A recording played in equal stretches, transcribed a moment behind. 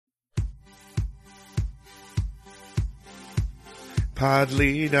Pod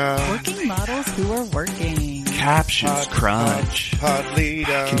leader. Working models who are working. Captions crunch. Pod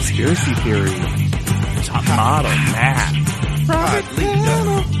leader. Conspiracy theory. Top model math. Pod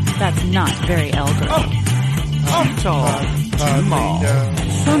leader. That's not very elder. Pod leader.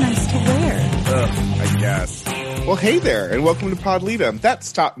 So nice to wear. I guess. Well, hey there, and welcome to Pod Leader.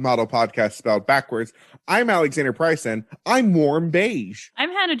 That's Top Model Podcast spelled backwards. I'm Alexander Bryson. I'm warm beige.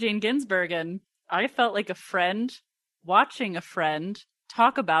 I'm Hannah Jane Ginsburg, and I felt like a friend watching a friend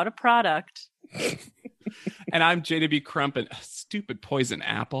talk about a product. And I'm JW Crumpin, stupid poison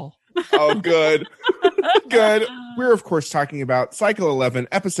apple. Oh, good. Good. We're, of course, talking about Cycle 11,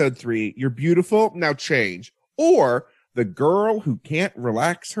 Episode 3, You're Beautiful, Now Change, or The Girl Who Can't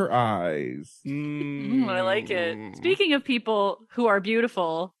Relax Her Eyes. I like it. Speaking of people who are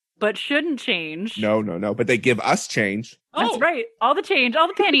beautiful but shouldn't change. No, but they give us change. That's right. All the change, all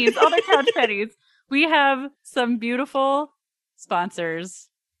the pennies, all the couch pennies. We have some beautiful sponsors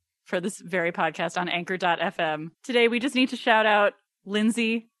for this very podcast on Anchor.fm. Today, we just need to shout out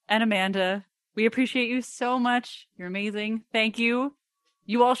Lindsay and Amanda. We appreciate you so much. You're amazing. Thank you.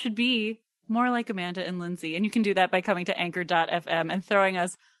 You all should be more like Amanda and Lindsay. And you can do that by coming to Anchor.fm and throwing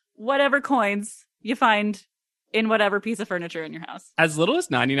us whatever coins you find in whatever piece of furniture in your house. As little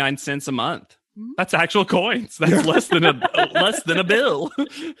as 99 cents a month. That's actual coins. That's less than a bill.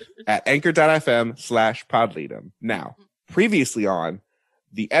 At anchor.fm/podleadum. Now, previously on,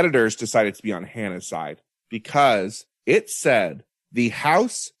 the editors decided to be on Hannah's side because it said the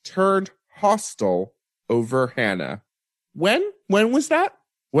house turned hostile over Hannah. When was that?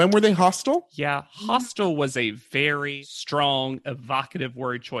 When were they hostile? Yeah, hostile was a very strong, evocative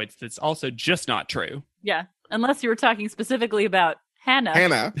word choice that's also just not true. Yeah, unless you were talking specifically about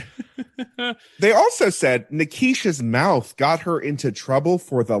Hannah. They also said Nikisha's mouth got her into trouble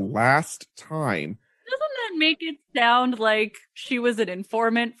for the last time. Doesn't that make it sound like she was an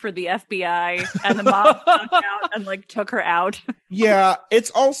informant for the FBI and the mob found out and took her out? Yeah,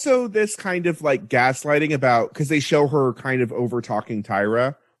 it's also this kind of gaslighting about, because they show her kind of over talking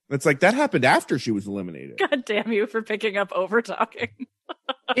Tyra. It's like that happened after she was eliminated. God damn you for picking up over talking.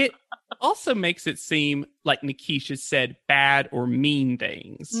 It also makes it seem like Nikisha said bad or mean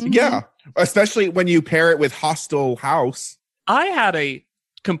things. Mm-hmm. Yeah, especially when you pair it with hostile house. I had a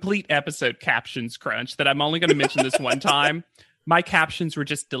complete episode captions crunch that I'm only going to mention this one time. My captions were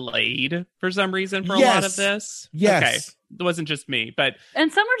just delayed for some reason for a lot of this. Yes. Okay. It wasn't just me, but...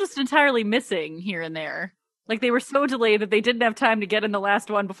 And some were just entirely missing here and there. They were so delayed that they didn't have time to get in the last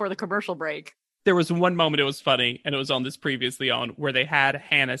one before the commercial break. There was one moment it was funny, and it was on this previously on, where they had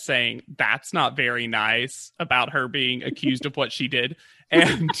Hannah saying, that's not very nice, about her being accused of what she did.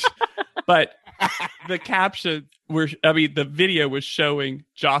 And, but the caption the video was showing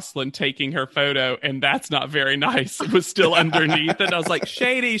Jocelyn taking her photo, and that's not very nice. It was still underneath, and I was like,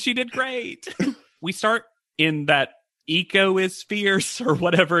 shady, she did great. We start in that Eco is fierce, or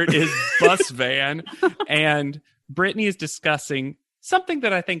whatever it is, bus van, and Brittany is discussing something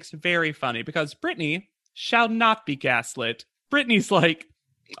that I think is very funny, because Brittany shall not be gaslit. Brittany's like,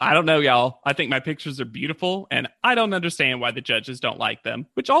 I don't know, y'all. I think my pictures are beautiful, and I don't understand why the judges don't like them.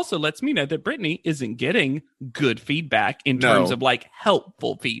 Which also lets me know that Brittany isn't getting good feedback in terms of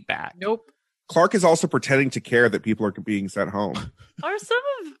helpful feedback. Nope. Clark is also pretending to care that people are being sent home. Are some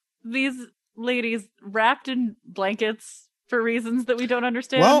of these ladies wrapped in blankets for reasons that we don't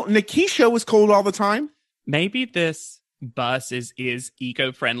understand? Well, Nikisha was cold all the time. Maybe this bus is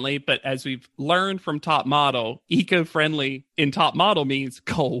eco-friendly, but as we've learned from Top Model, eco-friendly in Top Model means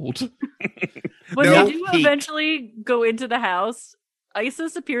cold. When they do eventually go into the house,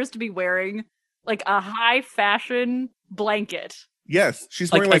 Isis appears to be wearing a high fashion blanket. Yes,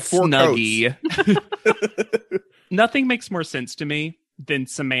 she's wearing a 4 snuggie. coats. Nothing makes more sense to me than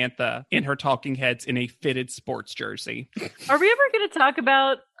Samantha in her talking heads in a fitted sports jersey. Are we ever going to talk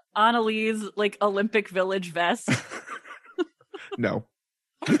about Annalee's Olympic Village vest? No.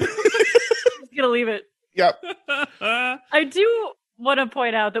 I'm gonna leave it. Yep. I do want to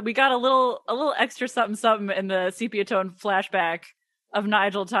point out that we got a little extra something in the sepia tone flashback of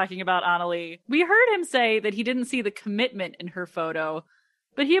Nigel talking about Annalee. We heard him say that he didn't see the commitment in her photo,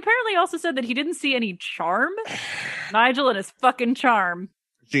 but he apparently also said that he didn't see any charm. Nigel and his fucking charm.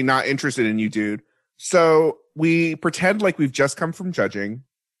 She's not interested in you, dude. So we pretend like we've just come from judging,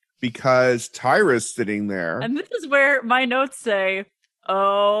 because Tyra's sitting there. And this is where my notes say,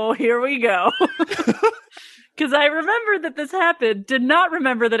 oh, here we go. Because I remember that this happened, did not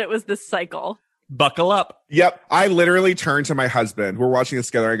remember that it was this cycle. Buckle up. Yep. I literally turned to my husband. We're watching this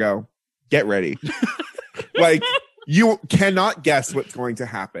together. I go, get ready. You cannot guess what's going to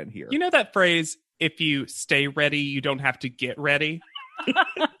happen here. You know that phrase, if you stay ready, you don't have to get ready?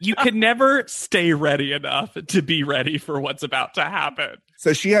 You can never stay ready enough to be ready for what's about to happen.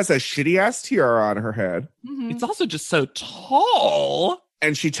 So she has a shitty ass tiara on her head, Mhm. It's also just so tall.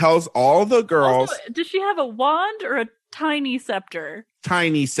 and she tells all the girls, Also, does she have a wand or a tiny scepter?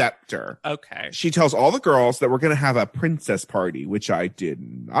 tiny scepter. Okay. She tells all the girls that we're going to have a princess party, which I did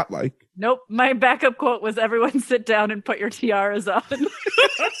not like. Nope. My backup quote was, "Everyone sit down and put your tiaras on."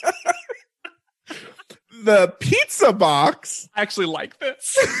 The pizza box. I actually like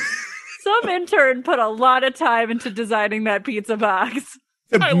this. Some intern put a lot of time into designing that pizza box.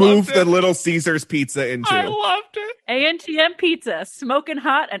 To I move loved the it. Little Caesars pizza into. I loved it. ANTM pizza, smoking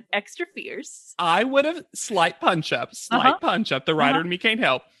hot and extra fierce. I would have slight punch up. The writer in me can't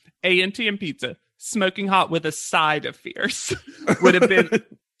help. A&T pizza, smoking hot with a side of fierce would have been,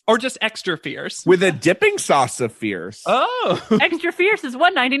 or just extra fierce. With a dipping sauce of fierce. Oh, Extra fierce is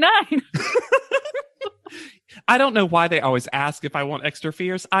 $1.99. I don't know why they always ask if I want extra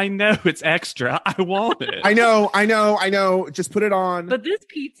fierce. I know it's extra. I want it. I know. Just put it on. But this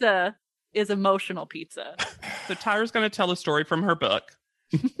pizza is emotional pizza. So Tyra's going to tell a story from her book.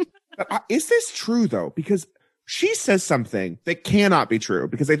 But, is this true though? Because she says something that cannot be true,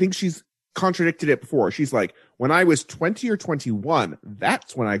 because I think she's contradicted it before. She's like, when I was 20 or 21,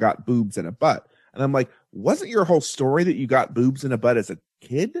 that's when I got boobs and a butt. And I'm like, wasn't your whole story that you got boobs and a butt as a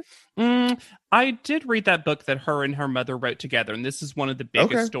kid? I did read that book that her and her mother wrote together, and this is one of the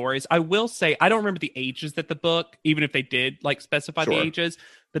biggest Okay. stories. I will say, I don't remember the ages that the book, even if they did like specify the Sure. ages,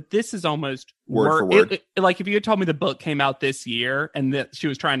 but this is almost Word for word. Like if you had told me the book came out this year and that she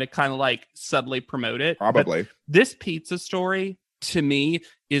was trying to kind of like subtly promote it. but Probably. this pizza story to me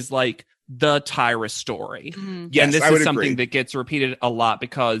is like the Tyra story. Yes, And this I is would something agree. that gets repeated a lot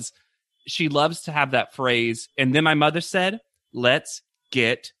because she loves to have that phrase. And then my mother said, "Let's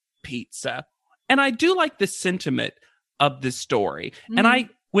get pizza." And I do like the sentiment of this story. And I,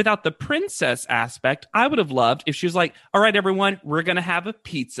 without the princess aspect, I would have loved if she was like, "All right, everyone, we're going to have a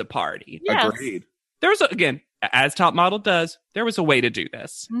pizza party." Yes. Agreed. Again, as Top Model does, there was a way to do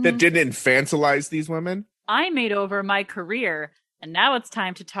this. That didn't infantilize these women. I made over my career, and now it's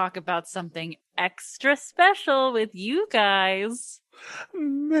time to talk about something extra special with you guys.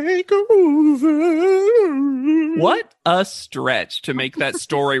 Makeover. What a stretch to make that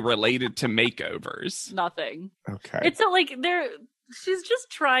story related to makeovers. Nothing. Okay. It's not like she's just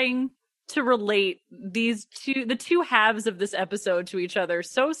trying to relate the two halves of this episode to each other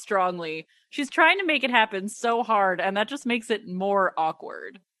so strongly. She's trying to make it happen so hard, and that just makes it more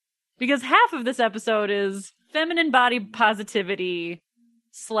awkward. Because half of this episode is feminine body positivity /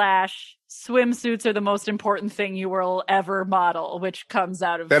 swimsuits are the most important thing you will ever model, which comes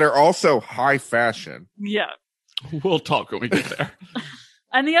out of that are also high fashion. yeah. We'll talk when we get there.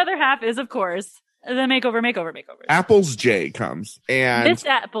 And the other half is, of course, the makeover. Apples J comes and Miss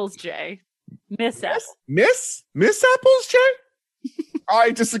Apples J. Miss Apples. Miss Apples J. I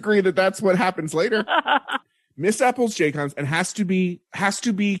disagree that that's what happens later. Miss Apples J comes and has to be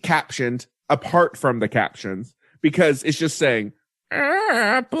captioned apart from the captions, because it's just saying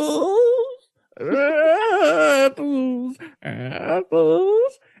apples, apples,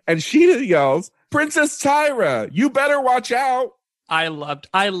 apples, and she yells, "Princess Tyra, you better watch out." I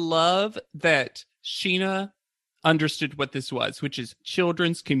love that Sheena understood what this was, which is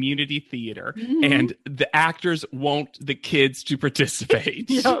children's community theater, and the actors want the kids to participate.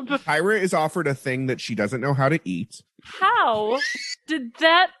 Yep. Tyra is offered a thing that she doesn't know how to eat. How did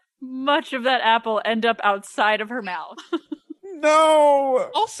that much of that apple end up outside of her mouth? No.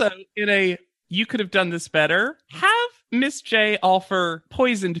 Also, you could have done this better. Have Miss J offer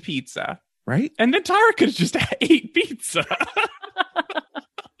poisoned pizza, Right? and then Tyra could have just ate pizza.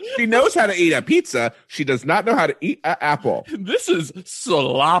 She knows how to eat a pizza. She does not know how to eat an apple. This is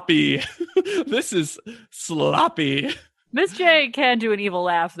sloppy. This is sloppy. Miss J can do an evil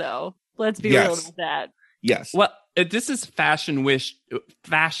laugh, though. Let's be real with that. Yes. Well, this is Fashion Witch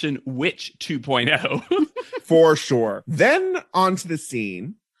 2.0. For sure. Then onto the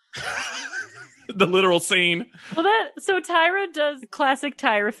scene. The literal scene. Well, so Tyra does classic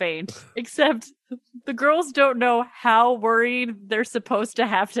Tyra feint, except the girls don't know how worried they're supposed to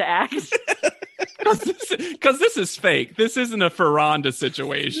have to act. Because this is fake. This isn't a Ferranda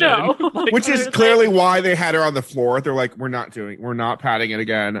situation. No. Like, Which is Like- clearly why they had her on the floor. They're like, we're not patting it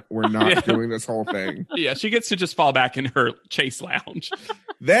again. We're not Yeah. doing this whole thing. yeah, she gets to just fall back in her chase lounge.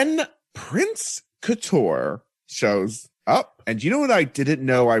 Then Prince Couture shows up. And you know what I didn't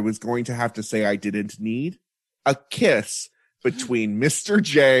know I was going to have to say I didn't need? A kiss between Mr.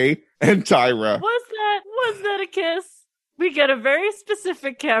 J and Tyra. Was that a kiss? We get a very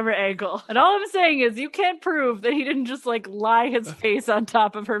specific camera angle. And all I'm saying is you can't prove that he didn't just like lie his face on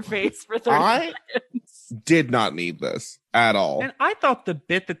top of her face for 30 seconds. Did not need this at all. And I thought the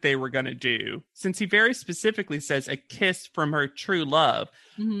bit that they were going to do, since he very specifically says a kiss from her true love,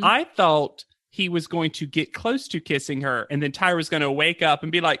 I thought he was going to get close to kissing her, and then Tyra's going to wake up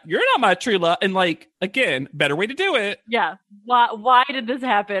and be like, "You're not my true love." And like, again, better way to do it. Yeah. Why did this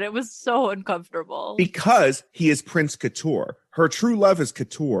happen? It was so uncomfortable. Because he is Prince Couture. Her true love is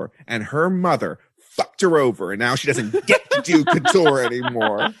Couture, and her mother fucked her over, and now she doesn't get to do Couture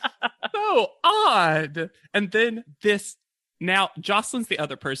anymore. So odd. And then now Jocelyn's the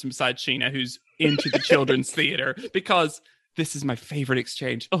other person besides Sheena who's into the children's theater, because this is my favorite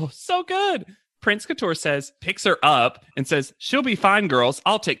exchange. Oh, so good. Prince Couture picks her up and says, "She'll be fine, girls.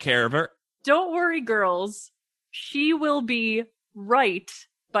 I'll take care of her." Don't worry, girls. She will be right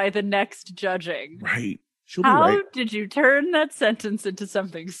by the next judging. Right. She'll be How right. did you turn that sentence into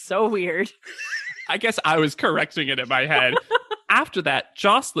something so weird? I guess I was correcting it in my head. After that,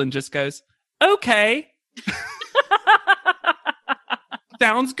 Jocelyn just goes, "Okay.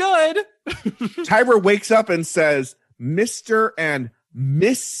 Sounds good." Tyra wakes up and says, "Mr. and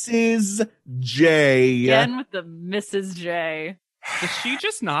Mrs. J." Again with the Mrs. J. Does she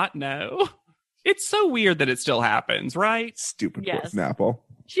just not know? It's so weird that it still happens, right? Stupid Yes. poison apple.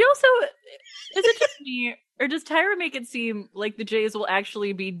 She also, is it just me, or does Tyra make it seem like the Jays will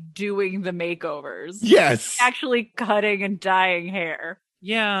actually be doing the makeovers? Yes. Actually cutting and dyeing hair.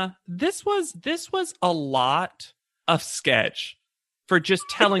 Yeah, this was a lot of sketch for just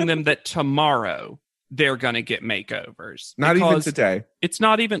telling them that tomorrow they're going to get makeovers. Not even Because today. It's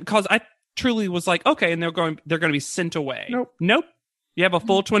not even, because I truly was like, okay, and they're going to be sent away. Nope. You have a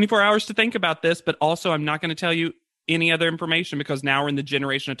full 24 hours to think about this, but also I'm not going to tell you any other information because now we're in the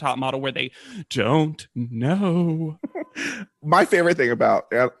generation of Top Model where they don't know. My favorite thing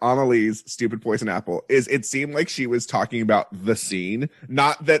about Annalise stupid poison apple is it seemed like she was talking about the scene,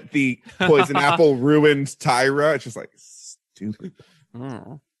 not that the poison apple ruined Tyra. It's just like stupid.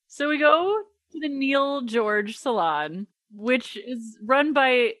 Oh. So we go to the Neil George Salon, which is run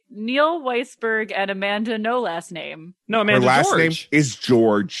by Neil Weisberg and Amanda, no last name. No, Her Amanda last George. name is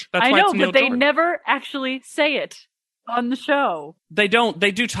George. That's I why know, it's Neil but they George. never actually say it on the show. They don't.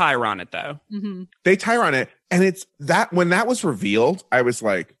 They do Tyra on it though. Mm-hmm. They Tyra on it, and it's that when that was revealed, I was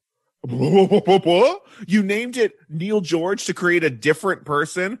like, what? You named it Neil George to create a different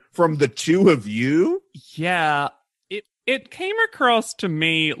person from the two of you? Yeah, it came across to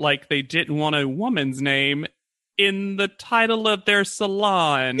me like they didn't want a woman's name in the title of their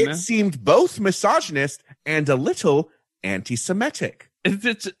salon. It seemed both misogynist and a little anti-Semitic.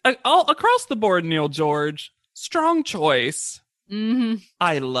 It's all across the board, Neil George. Strong choice. Mm-hmm.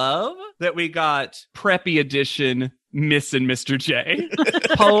 I love that we got preppy edition Miss and Mr. J.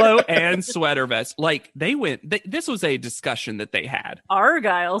 Polo and sweater vest. Like this was a discussion that they had.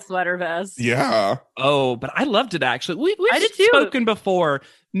 Argyle sweater vest. Yeah. Oh, but I loved it actually. We've I did too. spoken before.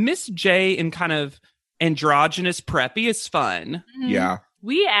 Miss J in kind of androgynous preppy is fun. Mhm. Yeah.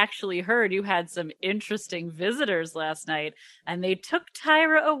 We actually heard you had some interesting visitors last night, and they took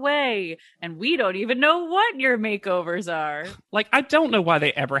Tyra away, and we don't even know what your makeovers are. Like, I don't know why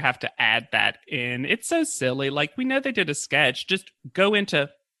they ever have to add that in. It's so silly. Like, we know they did a sketch. Just go into,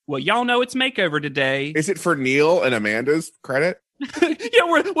 well, y'all know it's makeover today. Is it for Neil and Amanda's credit?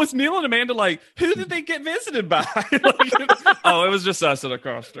 Yeah, was Neil and Amanda like, who did they get visited by? Oh, it was just us in a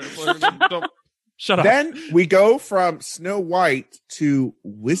costume. Shut up. Then we go from Snow White to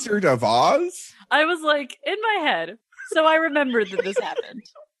Wizard of Oz. I was like, in my head, so I remembered that this happened.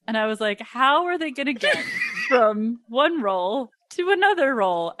 And I was like, how are they going to get from one role to another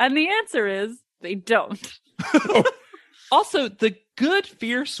role? And the answer is, they don't. Also, the good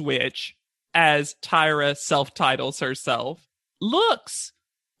fierce witch, as Tyra self-titles herself, looks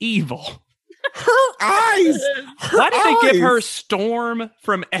evil. Her eyes. Why did they give her eyes. Storm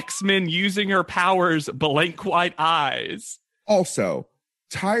from X-Men using her powers blank white eyes? Also,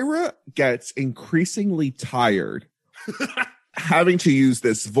 Tyra gets increasingly tired having to use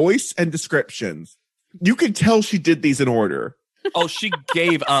this voice and descriptions. You can tell she did these in order. Oh, she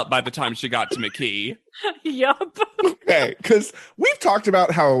gave up by the time she got to McKee. Yup. Okay, because we've talked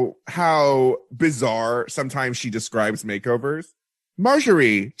about how bizarre sometimes she describes makeovers.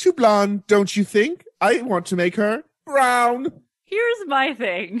 Marjorie, too blonde, don't you think? I want to make her brown. Here's my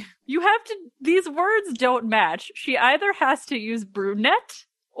thing. These words don't match. She either has to use brunette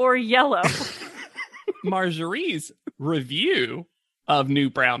or yellow. Marjorie's review of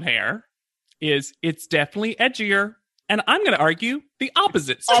New Brown Hair is it's definitely edgier. And I'm going to argue the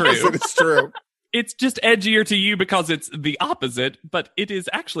opposite's true. Opposite is true. It's just edgier to you because it's the opposite, but it is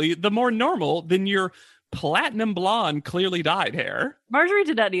actually the more normal than your platinum blonde, clearly dyed hair. Marjorie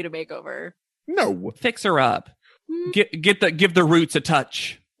did not need a makeover. No. Fix her up. Give the roots a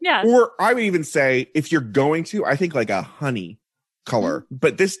touch. Yeah. Or I would even say, if you're going to, I think like a honey color.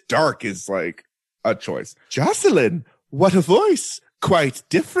 But this dark is like a choice. Jocelyn, what a voice. Quite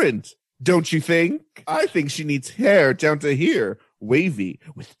different, don't you think? I think she needs hair down to here. Wavy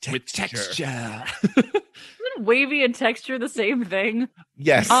with texture. Isn't wavy and texture the same thing?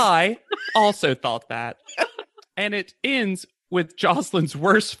 Yes. I also thought that. And it ends with Jocelyn's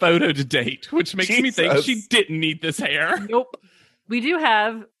worst photo to date, which makes me think she didn't need this hair. Nope. We do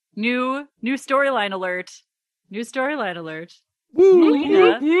have new storyline alert. New storyline alert.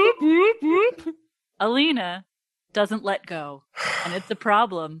 Alina doesn't let go, and it's a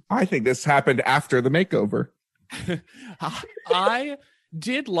problem. I think this happened after the makeover. I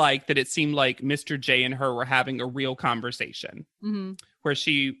did like that it seemed like Mr. J and her were having a real conversation where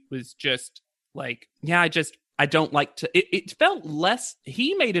she was just like, yeah, I don't like to, it felt less,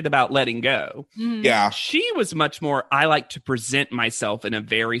 he made it about letting go. Yeah. She was much more, I like to present myself in a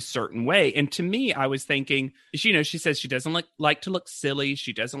very certain way. And to me, I was thinking, she says she doesn't like to look silly.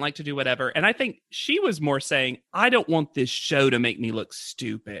 She doesn't like to do whatever. And I think she was more saying, I don't want this show to make me look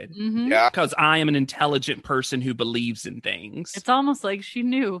stupid. Yeah. Because I am an intelligent person who believes in things. It's almost like she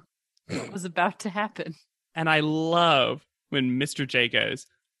knew what was about to happen. And I love when Mr. J goes,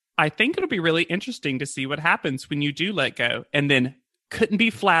 I think it'll be really interesting to see what happens when you do let go. And then couldn't be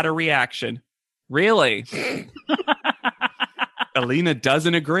flatter reaction. Really? Alina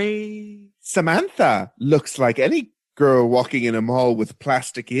doesn't agree. Samantha looks like any girl walking in a mall with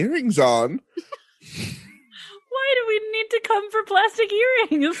plastic earrings on. Why do we need to come for plastic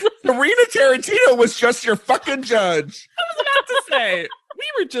earrings? Marina Tarantino was just your fucking judge. I was about to say,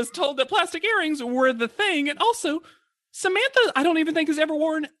 we were just told that plastic earrings were the thing. And also, Samantha, I don't even think has ever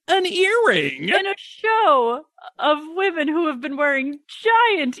worn an earring. In a show of women who have been wearing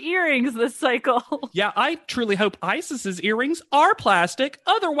giant earrings this cycle. Yeah, I truly hope Isis's earrings are plastic.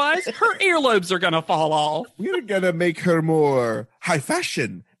 Otherwise, her earlobes are going to fall off. We're gonna make her more high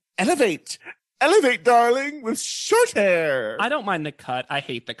fashion. Elevate, darling, with short hair. I don't mind the cut. I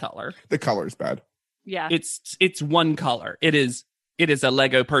hate the color. The color's bad. Yeah. It's one color. It is a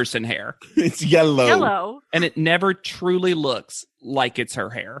Lego person hair. It's yellow. Yellow. And it never truly looks like it's her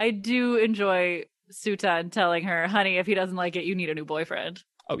hair. I do enjoy Sutan telling her, honey, if he doesn't like it, you need a new boyfriend.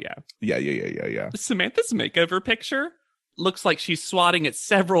 Oh, yeah. Yeah. Samantha's makeover picture looks like she's swatting at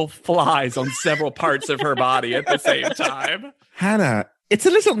several flies on several parts of her body at the same time. Hannah, it's a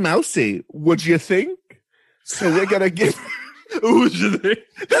little mousy, would you think? So we're gonna give... Would you think?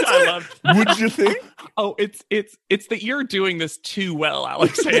 Would you think? Oh, it's that you're doing this too well,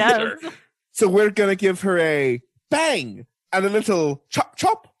 Alexander. Yes. So we're gonna give her a bang and a little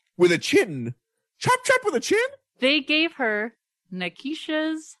chop with a chin. Chop with a chin? They gave her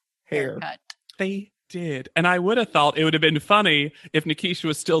Nikisha's Hair. haircut. They did. And I would have thought it would have been funny if Nikisha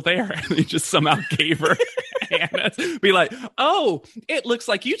was still there and they just somehow gave her Hannah. Be like, oh, it looks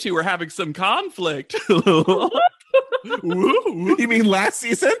like you two are having some conflict. You mean last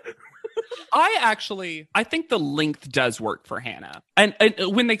season? I think the length does work for Hannah. And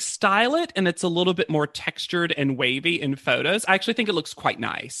when they style it and it's a little bit more textured and wavy in photos, I actually think it looks quite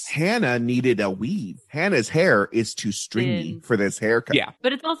nice. Hannah needed a weave. Hannah's hair is too stringy for this haircut. Yeah.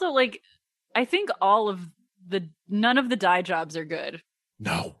 But it's also like, I think none of the dye jobs are good.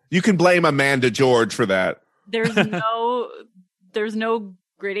 No. You can blame Amanda George for that. There's no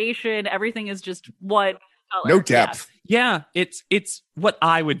gradation. Everything is just one color. No depth. Yeah, it's what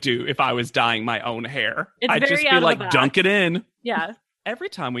I would do if I was dyeing my own hair. It's I'd very just out be of the like, box. dunk it in. Yeah. Every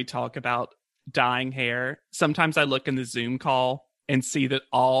time we talk about dyeing hair, sometimes I look in the Zoom call and see that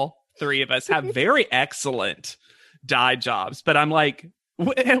all three of us have very excellent dye jobs. But I'm like,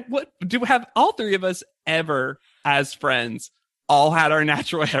 what do have all three of us ever, as friends, all had our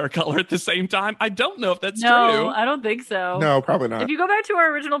natural hair color at the same time? I don't know if that's No, true. I don't think so. No, probably not. If you go back to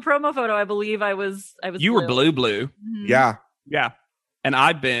our original promo photo, I believe I was You were blue. Mhm. Yeah. Yeah. And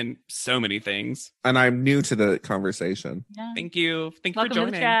I've been so many things. And I'm new to the conversation. Yeah. Thank you. Thank you Welcome for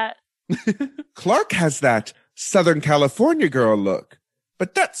to the joining. chat. Clark has that Southern California girl look,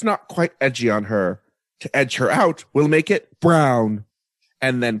 but that's not quite edgy on her. To edge her out, we'll make it brown.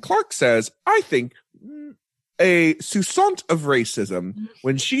 And then Clark says, I think a sousant of racism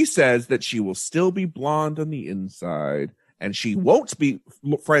when she says that she will still be blonde on the inside and she won't be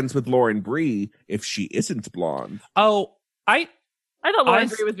friends with Lauren Bree if she isn't blonde. Oh, I thought Lauren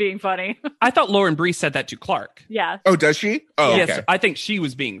Brie was being funny. I thought Lauren Brie said that to Clark. Yeah. Oh, does she? Oh, Yes, okay. I think she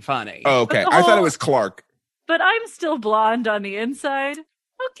was being funny. Oh, okay. But I thought it was Clark. But I'm still blonde on the inside.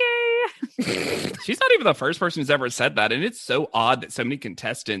 Okay. She's not even the first person who's ever said that, and it's so odd that so many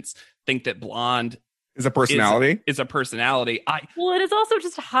contestants think that blonde Is a personality? is a personality. Well, it is also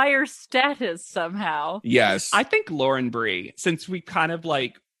just higher status somehow. Yes. I think Lauren Brie, since we kind of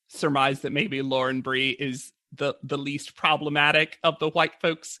like surmised that maybe Lauren Brie is the least problematic of the white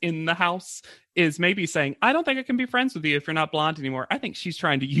folks in the house, is maybe saying, I don't think I can be friends with you if you're not blonde anymore. I think she's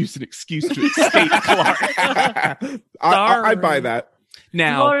trying to use an excuse to escape Clark. I buy that.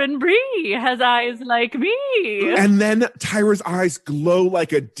 Now, Lauren Brie has eyes like me. And then Tyra's eyes glow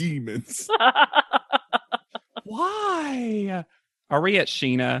like a demon's. why? Are we at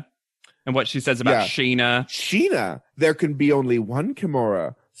Sheena and what she says about Yeah. Sheena? Sheena, there can be only one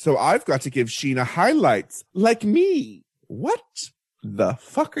Kimura, so I've got to give Sheena highlights like me. What the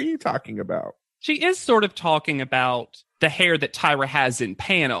fuck are you talking about? She is sort of talking about the hair that Tyra has in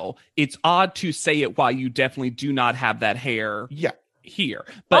panel. It's odd to say it while you definitely do not have that hair Yeah. here.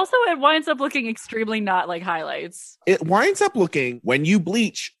 But Also, it winds up looking extremely not like highlights. It winds up looking, when you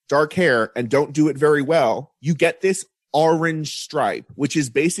bleach dark hair and don't do it very well, you get this orange stripe, which is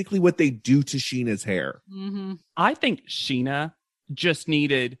basically what they do to Sheena's hair. Mm-hmm. I think Sheena just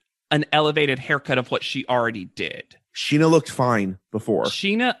needed an elevated haircut of what she already did. Sheena looked fine before.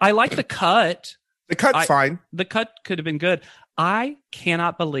 Sheena, I like the cut. The cut's fine. The cut could have been good. I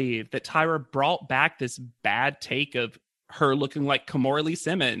cannot believe that Tyra brought back this bad take of her looking like Kimora Lee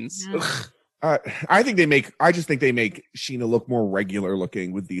Simmons. Yeah. I just think they make Sheena look more regular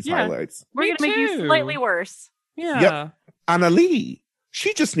looking with these highlights. We're Me going to make you too. slightly worse. Yeah. Yep. Anna Lee,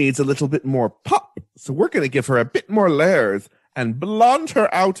 she just needs a little bit more pop. So we're going to give her a bit more layers and blonde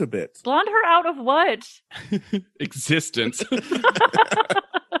her out a bit. Blonde her out of what? Existence.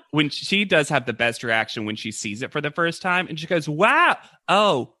 When she does have the best reaction when she sees it for the first time and she goes, wow,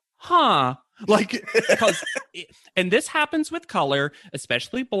 oh, huh. Like, because, and this happens with color,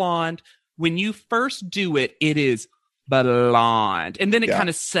 especially blonde. When you first do it, it is blonde. And then it kind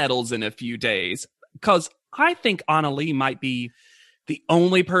of settles in a few days. Because I think Anna Lee might be the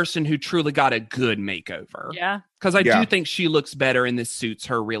only person who truly got a good makeover. Yeah. Because I do think she looks better and this suits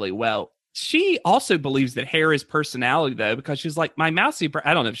her really well. She also believes that hair is personality, though, because she's like, my mousy,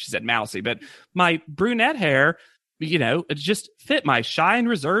 I don't know if she said mousy, but my brunette hair, you know, it just fit my shy and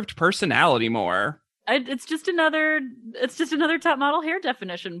reserved personality more. It's just another top model hair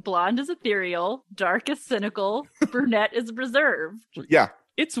definition. Blonde is ethereal, dark is cynical, brunette is reserved. Yeah.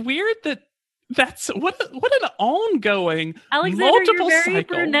 It's weird that's what an ongoing Alexander, multiple you're very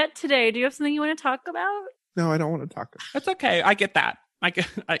cycle. brunette today. Do you have something you want to talk about? No, I don't want to talk. That's okay. I get that.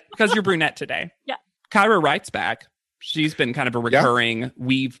 Because you're brunette today. Yeah. Kyra writes back. She's been kind of a recurring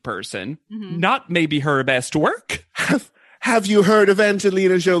weave person. Mm-hmm. Not maybe her best work. Have you heard of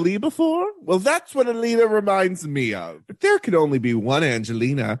Angelina Jolie before? Well, that's what Alina reminds me of. But there could only be one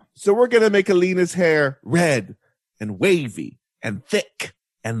Angelina. So we're going to make Alina's hair red and wavy and thick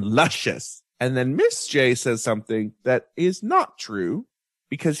and luscious. And then Miss J says something that is not true,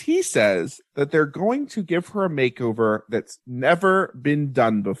 because he says that they're going to give her a makeover that's never been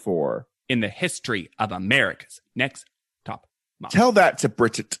done before. In the history of America's Next Top Model. Tell that to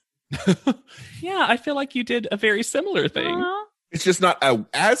Bridget. Yeah, I feel like you did a very similar thing. Aw. It's just not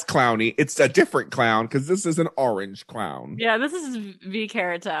as clowny. It's a different clown, because this is an orange clown. Yeah, this is V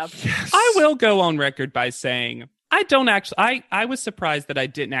Carrot Top. Yes. I will go on record by saying I was surprised that I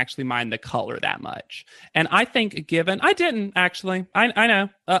didn't actually mind the color that much. And I think I didn't actually. I know,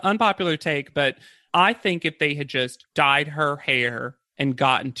 unpopular take, but I think if they had just dyed her hair and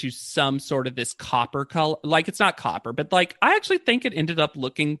gotten to some sort of this copper color, like it's not copper, but like I actually think it ended up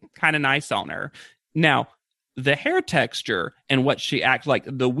looking kind of nice on her. Now, the hair texture and what she acts like,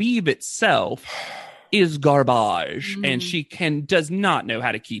 the weave itself is garbage, and she does not know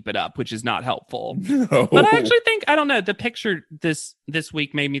how to keep it up, which is not helpful. No. But I actually think, I don't know, the picture this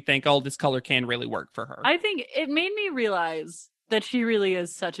week made me think, oh, this color can really work for her. I think it made me realize that she really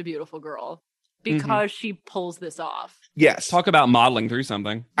is such a beautiful girl because she pulls this off. Yes. Talk about modeling through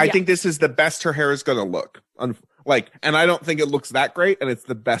something. I think this is the best her hair is going to look. And I don't think it looks that great, and it's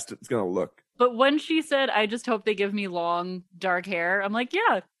the best it's going to look. But when she said, I just hope they give me long, dark hair, I'm like,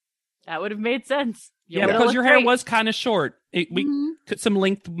 yeah, that would have made sense. Yeah, because your hair was kind of short. Some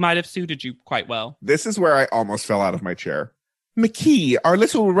length might have suited you quite well. This is where I almost fell out of my chair. McKee, our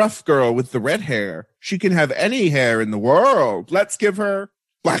little rough girl with the red hair. She can have any hair in the world. Let's give her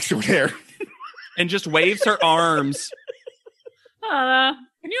black short hair. And just waves her arms. Uh,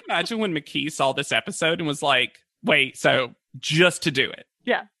 Can you imagine when McKee saw this episode and was like, wait, so just to do it.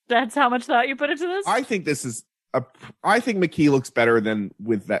 Yeah, that's how much thought you put into this? I think I think McKee looks better than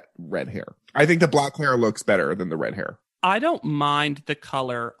with that red hair. I think the black hair looks better than the red hair. I don't mind the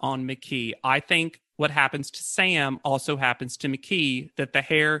color on McKee. I think what happens to Sam also happens to McKee, that the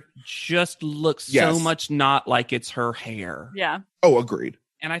hair just looks so much not like it's her hair. Yeah. Oh, agreed.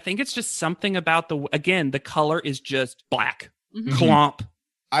 And I think it's just something about the color is just black. Mhm. Clomp.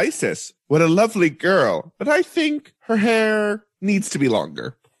 Isis, what a lovely girl. But I think her hair needs to be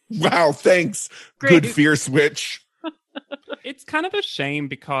longer. Wow, thanks. Great. Good fear switch. It's kind of a shame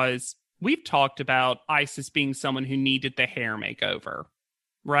because we've talked about Isis being someone who needed the hair makeover,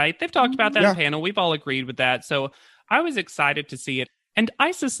 right? They've talked about that Yeah. in panel. We've all agreed with that. So I was excited to see it. And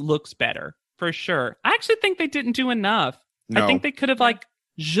Isis looks better, for sure. I actually think they didn't do enough. No. I think they could have,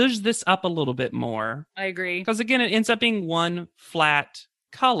 zhuzhed this up a little bit more. I agree. Because, again, it ends up being one flat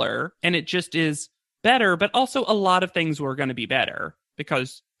color, and it just is better. But also, a lot of things were going to be better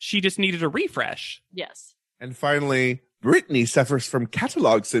because she just needed a refresh. Yes. And finally, Brittany suffers from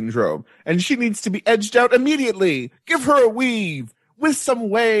catalog syndrome, and she needs to be edged out immediately. Give her a weave with some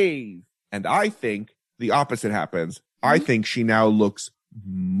wave. And I think the opposite happens. I think she now looks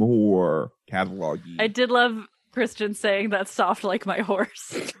more catalog-y. I did love Kristen saying that's soft like my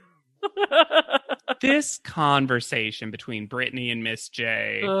horse. This conversation between Brittany and Miss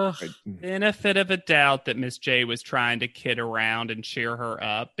J, Ugh. benefit of a doubt that Miss J was trying to kid around and cheer her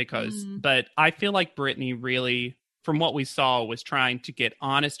up but I feel like Brittany really, from what we saw, was trying to get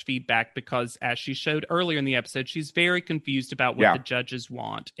honest feedback because, as she showed earlier in the episode, she's very confused about what the judges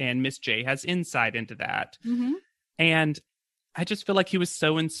want, and Miss J has insight into that. Mhm. And I just feel like he was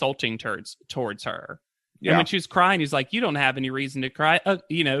so insulting towards her. Yeah. And when she was crying, he's like, you don't have any reason to cry.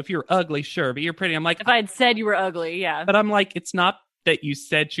 If you're ugly, sure, but you're pretty. I'm like, If I had said you were ugly, yeah. but I'm like, it's not that you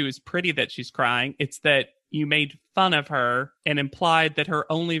said she was pretty that she's crying. It's that you made fun of her and implied that her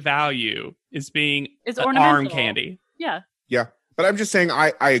only value is being It's arm ornamental. candy. Yeah. Yeah. But I'm just saying,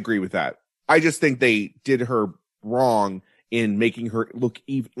 I agree with that. I just think they did her wrong in making her look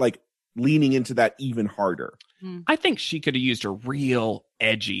leaning into that even harder. I think she could have used a real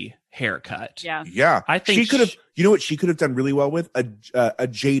edgy haircut. Yeah. Yeah. I think she could have, you know what she could have done really well with? A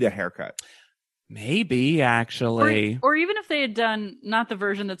Jada haircut. Maybe, actually. Or even if they had done not the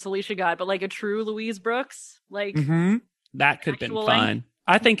version that Alicia got, but like a true Louise Brooks, like Mm-hmm. That could have been actual fun. length.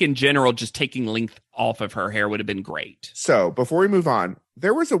 I think in general, just taking length off of her hair would have been great. So before we move on,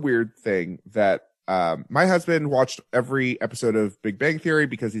 there was a weird thing that my husband watched every episode of Big Bang Theory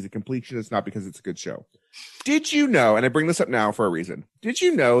because he's a completionist, not because it's a good show. Did you know, and I bring this up now for a reason, did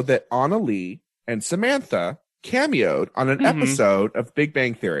you know that Anna Lee and Samantha cameoed on an episode of Big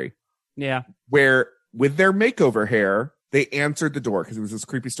Bang Theory Yeah. where with their makeover hair, they answered the door because it was this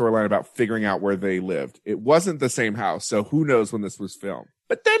creepy storyline about figuring out where they lived. It wasn't the same house, so who knows when this was filmed.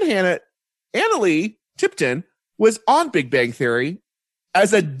 But then Anna Lee Tipton was on Big Bang Theory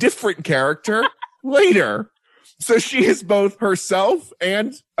as a different character later. So she is both herself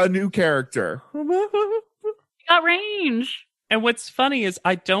and a new character. got range. And what's funny is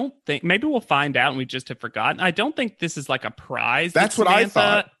I don't think, maybe we'll find out and we just have forgotten. I don't think this is like a prize. That's that what I Samantha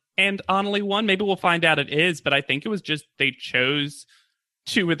thought. And Annalie won. Maybe we'll find out it is, but I think it was just they chose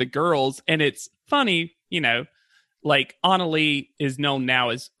two of the girls. And it's funny, like Annalie is known now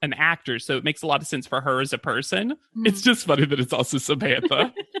as an actor, so it makes a lot of sense for her as a person. It's just funny that it's also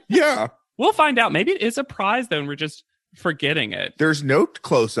Samantha. Yeah. We'll find out. Maybe it is a prize though, and we're just forgetting it. There's no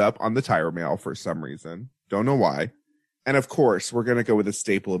close up on the tire mail for some reason. Don't know why. And of course, we're going to go with a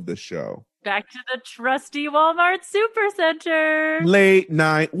staple of this show. Back to the trusty Walmart Supercenter. Late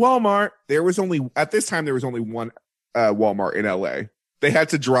night Walmart. At this time, there was only one Walmart in LA. They had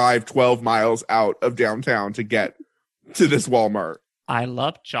to drive 12 miles out of downtown to get to this Walmart. I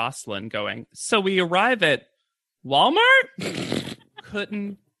love Jocelyn going, so we arrive at Walmart?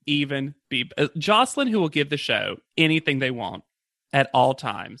 Couldn't even be. Jocelyn, who will give the show anything they want at all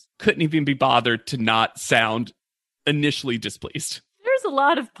times, couldn't even be bothered to not sound initially displeased. There's a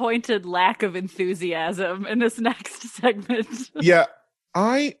lot of pointed lack of enthusiasm in this next segment. Yeah,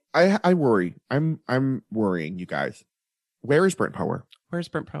 I worry. I'm worrying, you guys. Where is Brent Power? Where's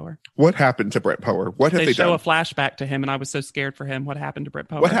Brent Power? What happened to Brent Power? What have they show done? a flashback to him, and I was so scared for him. What happened to Brent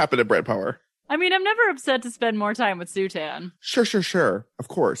Power? What happened to Brent Power? I mean, I'm never upset to spend more time with Sutan. Sure. Of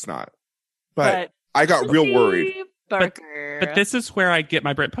course not. But I got real worried. Barker. But this is where I get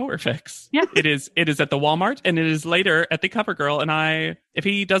my Brent Power fix. Yeah. It is at the Walmart, and it is later at the CoverGirl. And if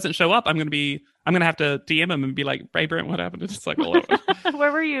he doesn't show up, I'm gonna have to DM him and be like, "Hey Brent, what happened to this cycle?"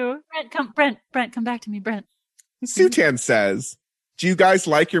 Where were you? Brent, come back to me, Brent. Sutan says, "Do you guys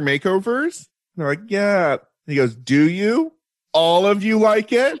like your makeovers?" And they're like, "Yeah." And he goes, "Do you?" all of you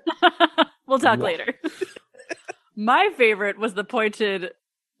like it. We'll talk Wha- later. My favorite was the pointed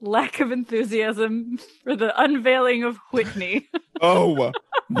lack of enthusiasm for the unveiling of Whitney. Oh,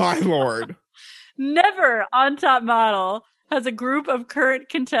 my Lord. Never on Top Model has a group of current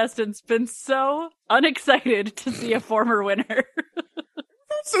contestants been so unexcited to see a former winner.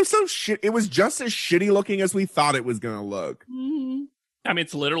 So shit. It was just as shitty looking as we thought it was going to look. Mhm. I mean,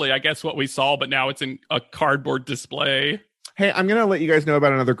 it's literally, I guess, what we saw, but now it's in a cardboard display. Hey, I'm going to let you guys know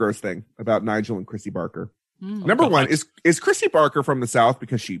about another gross thing about Nigel and Chrissy Barker. Mm. Number God. one, is Chrissy Barker from the South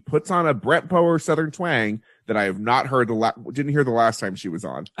because she puts on a Brett Power Southern twang that I have not heard didn't hear the last time she was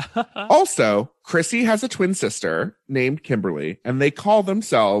on. Also, Chrissy has a twin sister named Kimberly, and they call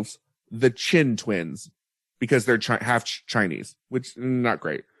themselves the Chin Twins because they're half Chinese, which not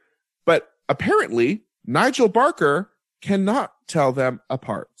great. But apparently, Nigel Barker cannot tell them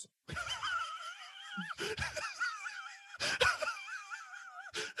apart.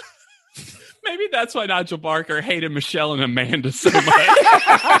 Maybe that's why Nigel Barker hated Michelle and Amanda so much.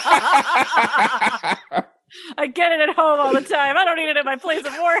 I get it at home all the time. I don't need it at my place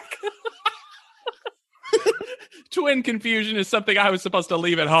of work. Twin confusion is something I was supposed to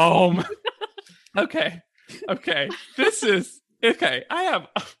leave at home. Okay. This is okay. Hold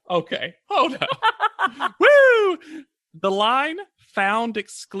on. Woo! The line found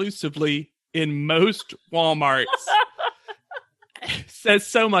exclusively in most Walmarts says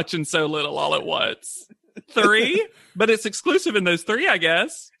so much and so little all at once. 3, but it's exclusive in those 3, I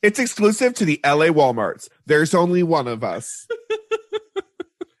guess. It's exclusive to the LA Walmarts. There's only one of us.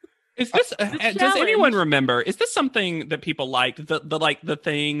 Is this? Does anyone remember? Is this something that people liked? Did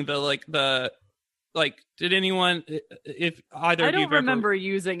anyone? If either I of you don't remember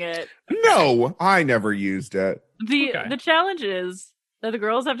using it. No, I never used it. The challenge is that the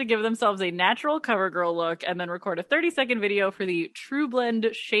girls have to give themselves a natural cover girl look and then record a 30-second video for the True Blend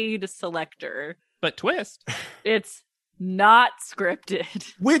Shade Selector. But twist. It's not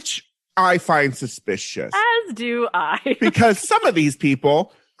scripted. Which I find suspicious. As do I. Because some of these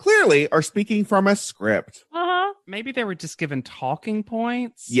people clearly are speaking from a script. Uh-huh. Maybe they were just given talking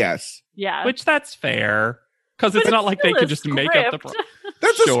points. Yes. Yeah. Which that's fair. Because it's But not it's like they still could a just make up the script.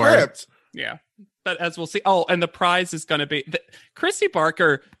 That's Sure. a script. Yeah. But as we'll see. Oh, and the prize is going to be Chrissy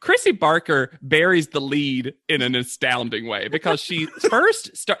Barker buries the lead in an astounding way because she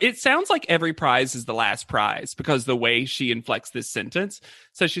first it sounds like every prize is the last prize because the way she inflects this sentence.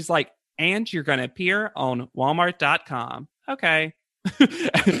 So she's like, and you're going to appear on Walmart.com. Okay.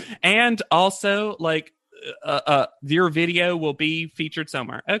 And also like your video will be featured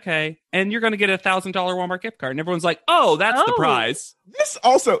somewhere. Okay. And you're going to get $1,000 Walmart gift card. And everyone's like, oh, that's the prize. This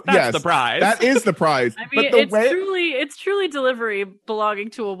also, That's yes, the prize. that is the prize. I mean, but the it's truly delivery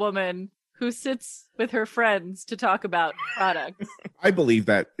belonging to a woman who sits with her friends to talk about products. I believe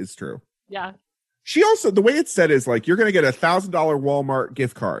that is true. Yeah. She also, the way it's said is like, you're going to get $1,000 Walmart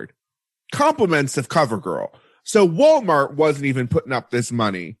gift card. Compliments of CoverGirl. So Walmart wasn't even putting up this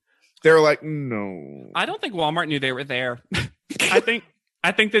money. They're like, no. I don't think Walmart knew they were there. I think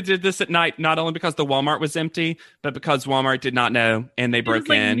they did this at night, not only because the Walmart was empty, but because Walmart did not know and they broke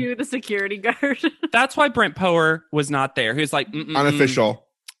in. Knew the security guard. That's why Brent Power was not there. He was like, Unofficial.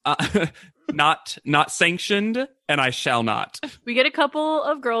 not sanctioned, and I shall not. We get a couple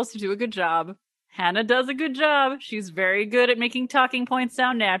of girls to do a good job. Hannah does a good job. She's very good at making talking points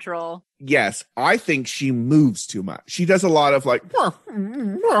sound natural. Yes, I think she moves too much. She does a lot of like.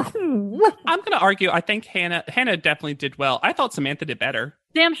 I'm going to argue. I think Hannah definitely did well. I thought Samantha did better.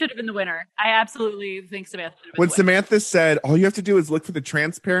 Sam should have been the winner. I absolutely think Samantha should have been When the winner. Samantha said, all you have to do is look for the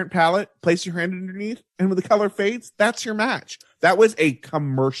transparent palette, place your hand underneath, and when the color fades, that's your match. That was a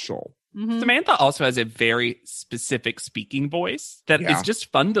commercial. Mhm. Samantha also has a very specific speaking voice that is just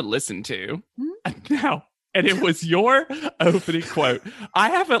fun to listen to. Now, and it was your opening quote. I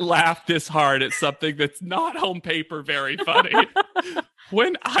haven't laughed this hard at something that's not on paper very funny.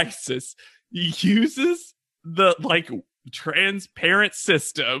 When Isis uses the like transparent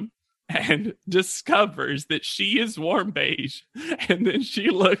system and discovers that she is warm beige, and then she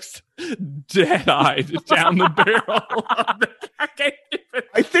looks dead-eyed down the barrel of the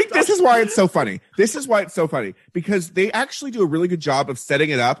I think this is why it's so funny. This is why it's so funny because they actually do a really good job of setting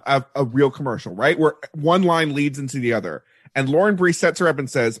it up of a real commercial, right? Where one line leads into the other. And Lauren Bree sets her up and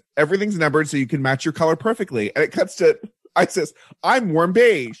says, everything's numbered so you can match your color perfectly. And it cuts to Isis, I'm warm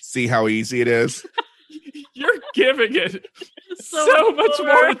beige. See how easy it is? You're giving it so much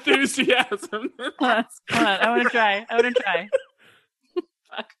more enthusiasm. Come on. I want to try.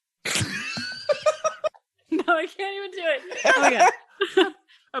 Fuck. No, I can't even do it. Oh my god.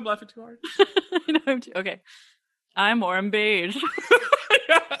 I'm laughing too hard. No, I'm too, okay. I'm Warren Beige.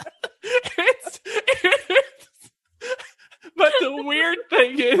 But the weird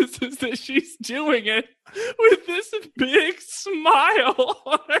thing is that she's doing it with this big smile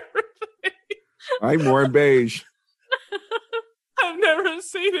on her face. I'm Warren Beige. I've never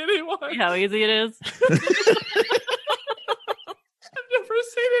seen anyone. How easy it is. I've never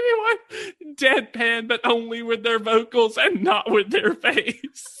seen anyone deadpan, but only with their vocals and not with their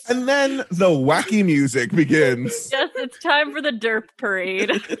face. And then the wacky music begins. Yes, it's time for the derp parade.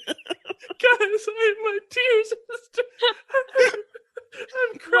 Guys, my tears.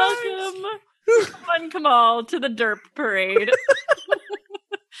 I'm crying. Welcome, come all to the derp parade.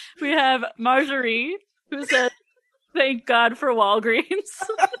 We have Marjorie, who says, "Thank God for Walgreens."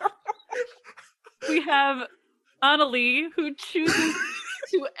 We have Annalie, who chooses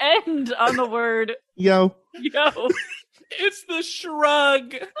to end on the word Yo. yo. It's the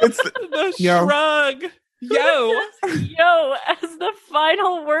shrug. It's The Yo. shrug. Who Yo. says yo as the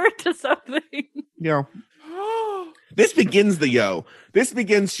final word to something. yo. This begins the yo. This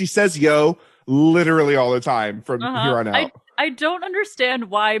begins, she says yo literally all the time from Uh-huh. here on out. I don't understand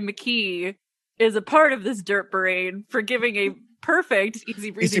why McKee is a part of this dirt parade for giving a perfect easy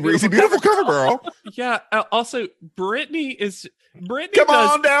breezy, Easy breezy, beautiful cover girl. Yeah. Also, Brittany Come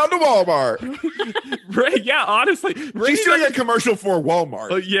on down to Walmart. Yeah, honestly, Brittany She's doing a doesn't- commercial for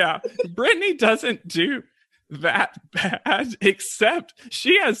Walmart. yeah, Brittany doesn't do that bad, except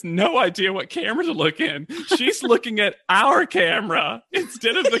she has no idea what camera to look in. She's looking at our camera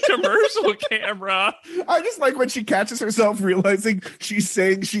instead of the commercial camera. I just like when she catches herself realizing she's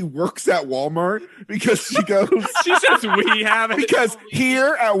saying she works at Walmart because she goes, She says we have it. because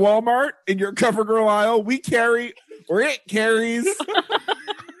here at Walmart in your cover girl aisle, we carry, or it carries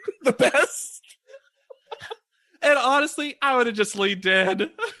the best. And honestly, I would have just laid dead.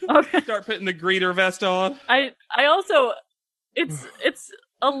 Okay. Start putting the greeter vest on. I also it's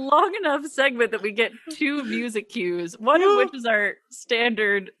a long enough segment that we get two music cues, one of which is our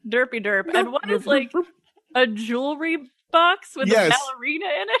standard derpy derp, and one is like a jewelry box with Yes. a ballerina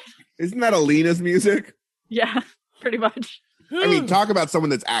in it. Isn't that Alina's music? Yeah, pretty much. I mean, talk about someone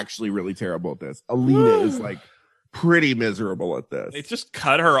that's actually really terrible at this. Alina is like pretty miserable at this. They just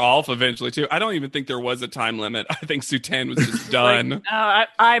cut her off eventually, too. I don't even think there was a time limit. I think Sutan was just done. Like, no,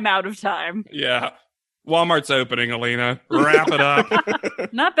 I'm out of time. Yeah. Walmart's opening, Alina. Wrap it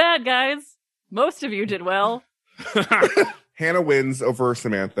up. Not bad, guys. Most of you did well. Hannah wins over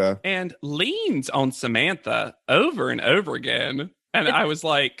Samantha. And leans on Samantha over and over again. And I was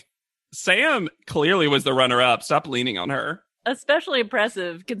like, Sam clearly was the runner up. Stop leaning on her. Especially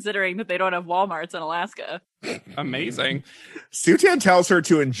impressive considering that they don't have Walmarts in Alaska. Amazing. Sutan tells her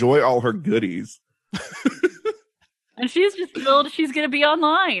to enjoy all her goodies. And she's just thrilled she's going to be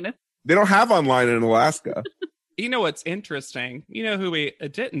online. They don't have online in Alaska. You know what's interesting? You know who we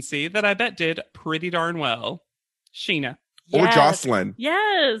didn't see that I bet did pretty darn well? Sheena. Or Yes. Jocelyn,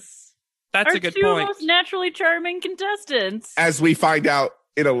 Yes. That's Our a good two point. most naturally charming contestants. as we find out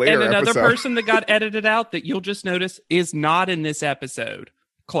in a later And another episode. person that got edited out that you'll just notice is not in this episode.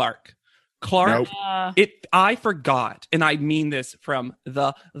 Clark. Nope. I forgot, and I mean this from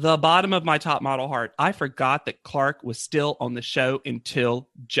the bottom of my top model heart. I forgot that Clark was still on the show until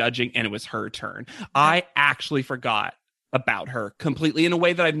judging, and it was her turn. I actually forgot about her completely in a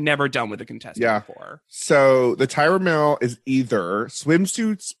way that I've never done with a contestant Yeah. before. So the Tyra Mill is either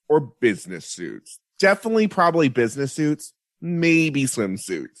swimsuits or business suits. Definitely probably business suits, maybe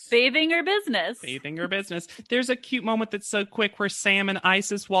swimsuits. Bathing or business. Bathing her business. There's a cute moment that's so quick where Sam and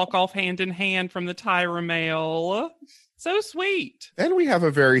Isis walk off hand in hand from the Tyra mail. So sweet. Then we have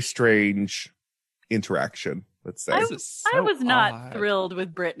a very strange interaction, let's say. This is I so was not odd. thrilled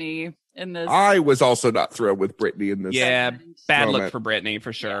with Brittany in this. I was also not thrilled with Brittany in this. Yeah, segment. bad moment. look for Brittany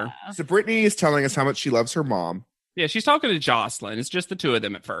for sure. Yeah. So Brittany is telling us how much she loves her mom. Yeah, she's talking to Jocelyn. It's just the two of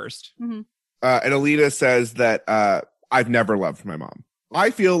them at first. Mhm. And Alina says that I've never loved my mom. I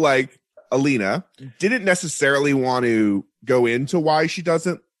feel like Alina didn't necessarily want to go into why she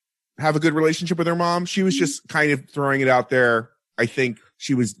doesn't have a good relationship with her mom. She was just kind of throwing it out there. I think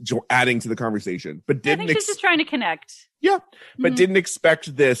she was adding to the conversation, but I didn't think she's just trying to connect. but Mhm. didn't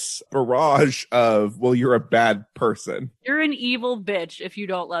expect this barrage of, well, you're a bad person. You're an evil bitch if you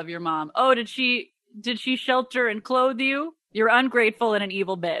don't love your mom. Oh, did she shelter and clothe you? You're ungrateful and an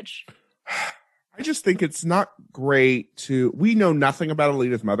evil bitch. I just think it's not great to, we know nothing about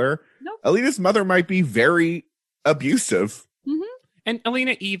Alina's mother. Nope. Alina's mother might be very abusive. And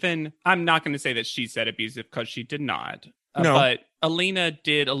Alina even, I'm not going to say that she said abusive because she did not. No. But Alina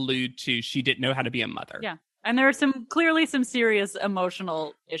did allude to she didn't know how to be a mother. Yeah. And there are clearly some serious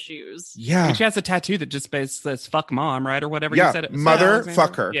emotional issues. Yeah. And she has a tattoo that just says "fuck mom," right, or whatever Yeah, you said. mother, Alexander?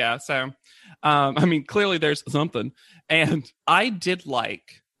 fuck her. Yeah. So, I mean, clearly there's something. And I did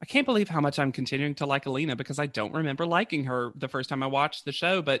like. I can't believe how much I'm continuing to like Alina because I don't remember liking her the first time I watched the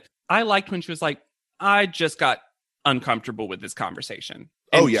show. But I liked when she was like, "I just got uncomfortable with this conversation."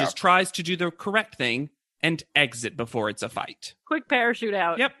 And just tries to do the correct thing and exit before it's a fight. Quick parachute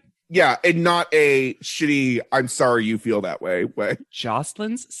out. Yep. Yeah, and not a shitty, I'm sorry you feel that way.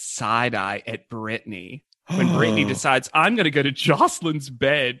 Jocelyn's side eye at Brittany when Brittany decides, I'm going to go to Jocelyn's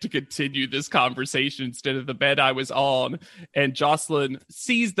bed to continue this conversation instead of the bed I was on. And Jocelyn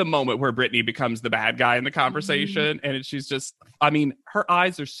sees the moment where Brittany becomes the bad guy in the conversation. And she's just, I mean, her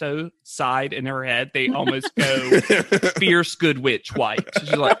eyes are so side in her head, they almost go fierce good witch white.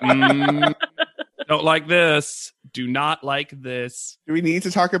 She's like, don't like this. Do not like this. Do we need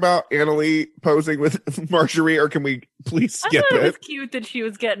to talk about Annalie posing with Marjorie, or can we please skip I thought it? It was cute that she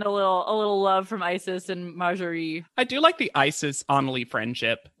was getting a little love from Isis and Marjorie. I do like the Isis-Annalie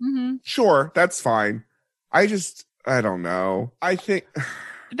friendship. Mm-hmm. Sure, that's fine. I don't know. I think...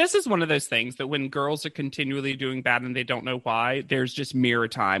 This is one of those things that when girls are continually doing bad and they don't know why, there's just mirror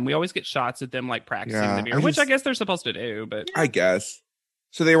time. We always get shots of them like practicing the mirror, which I guess they're supposed to do, but... I guess.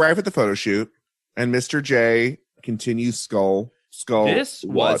 So they arrive at the photo shoot, and Mr. J continues skull. This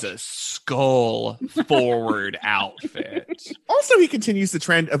was a skull forward outfit. Also, he continues the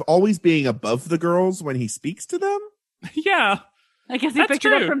trend of always being above the girls when he speaks to them. Yeah. I guess he picked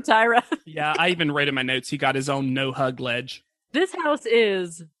it up from Tyra. Yeah, I even wrote in my notes, he got his own no hug ledge. This house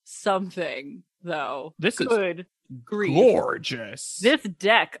is something, though. This Good is grief. Gorgeous. This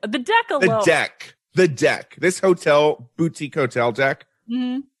deck. The deck alone. The deck. This boutique hotel deck.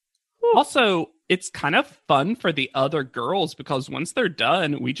 Mm-hmm. Also, it's kind of fun for the other girls because once they're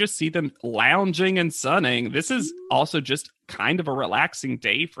done, we just see them lounging and sunning. This is also just kind of a relaxing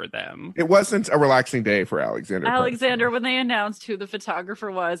day for them. It wasn't a relaxing day for Alexander. Alexander, when they announced who the photographer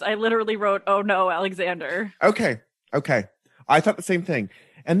was, I literally wrote, "Oh no, Alexander." Okay. I thought the same thing.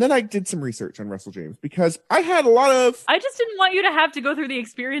 And then I did some research on Russell James because I had a lot of... I just didn't want you to have to go through the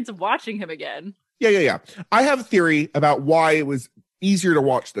experience of watching him again. Yeah. I have a theory about why it was easier to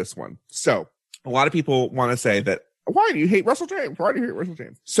watch this one. So a lot of people want to say that, why do you hate Russell James? Why do you hate Russell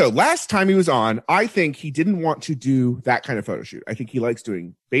James? So last time he was on, I think he didn't want to do that kind of photo shoot. I think he likes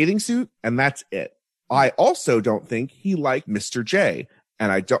doing bathing suit, and that's it. I also don't think he liked Mr. J,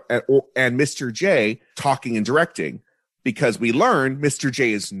 and Mr. J talking and directing, because we learned Mr.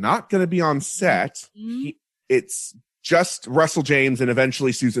 J is not going to be on set. It's just Russell James and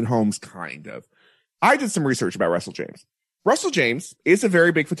eventually Susan Holmes, kind of. I did some research about Russell James. Russell James is a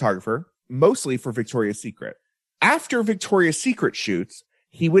very big photographer, mostly for Victoria's Secret. After Victoria's Secret shoots,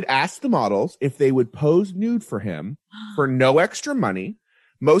 he would ask the models if they would pose nude for him for no extra money.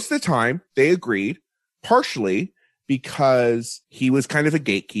 Most of the time, they agreed, partially because he was kind of a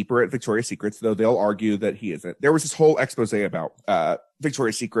gatekeeper at Victoria's Secret, though they'll argue that he isn't. There was this whole expose about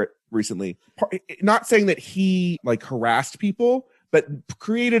Victoria's Secret recently, not saying that he like harassed people, but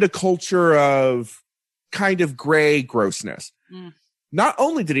created a culture of kind of gray grossness. Not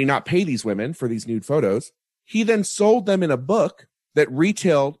only did he not pay these women for these nude photos, he then sold them in a book that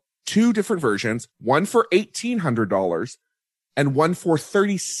retailed two different versions, one for $1,800 and one for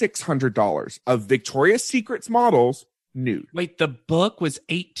 $3,600 of Victoria's Secret's models nude. Wait, the book was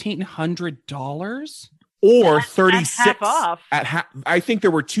 $1,800? Or 36 at half off. I think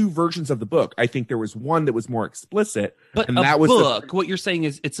there were two versions of the book. I think there was one that was more explicit, but and that was book. What you're saying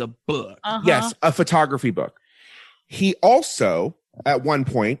is it's a book. Yes, a photography book. He also, at one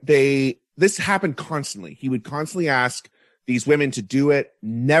point, this happened constantly. He would constantly ask these women to do it,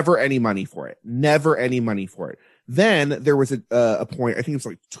 never any money for it. Then there was a point, I think it was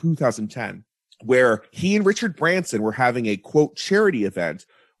like 2010, where he and Richard Branson were having a quote charity event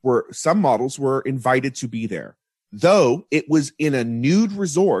where some models were invited to be there, though it was in a nude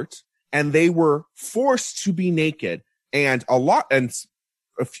resort and they were forced to be naked. And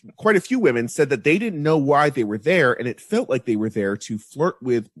quite a few women said that they didn't know why they were there, and it felt like they were there to flirt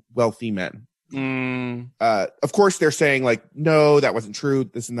with wealthy men. Of course, they're saying like, no, that wasn't true,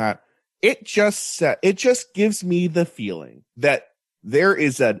 this and that. It just gives me the feeling that there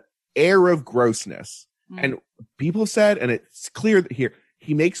is an air of grossness. And people said, and it's clear that here,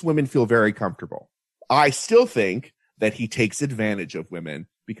 he makes women feel very comfortable. I still think that he takes advantage of women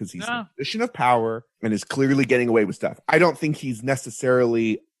because he's in a position of power and is clearly getting away with stuff. I don't think he's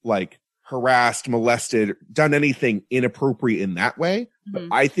necessarily like harassed, molested, done anything inappropriate in that way. But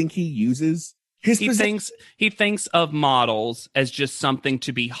I think he uses He thinks of models as just something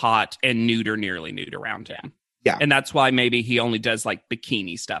to be hot and nude or nearly nude around him. Yeah. And that's why maybe he only does like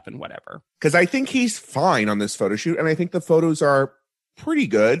bikini stuff and whatever. Because I think he's fine on this photo shoot, and I think the photos are pretty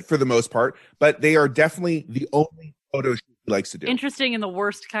good for the most part, but they are definitely the only photo shoot he likes to do. Interesting in the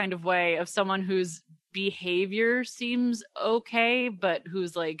worst kind of way of someone whose behavior seems okay, but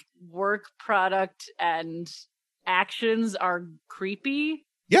whose like work product and actions are creepy.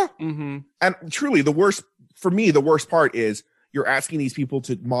 Yeah. Mm-hmm. And truly, the worst part is you're asking these people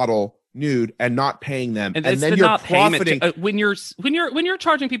to model nude and not paying them, and then you're profiting. When you're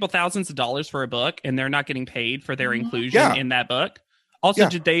charging people thousands of dollars for a book and they're not getting paid for their inclusion in that book. Also,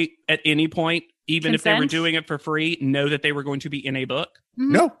 did they at any point, even if they were doing it for free, know that they were going to be in a book?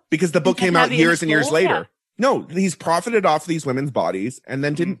 Mm-hmm. No, because the book came out years and years later. Yeah. No, he's profited off these women's bodies and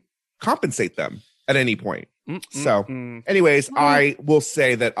then didn't compensate them at any point. So, anyways, I will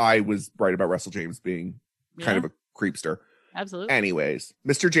say that I was right about Russell James being kind of a creepster. Absolutely. Anyways,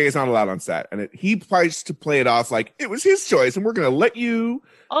 Mr. J is not allowed on set, and he tries to play it off like it was his choice, and we're going to let you.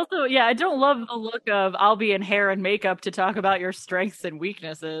 Also, yeah, I don't love the look of I'll be in hair and makeup to talk about your strengths and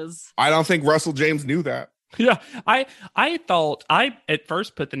weaknesses. I don't think Russell James knew that. Yeah, I thought I at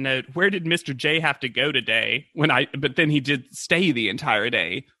first put the note, where did Mr. J have to go today? But then he did stay the entire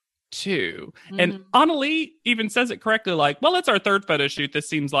day too. And Annalie even says it correctly, like, well, it's our third photo shoot. This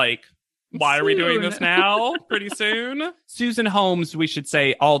seems like, why are we doing this now? Pretty soon. Susan Holmes, we should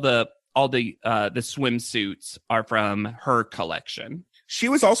say all the swimsuits are from her collection. She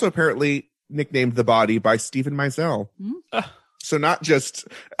was also apparently nicknamed The Body by Stephen Meisel. So not just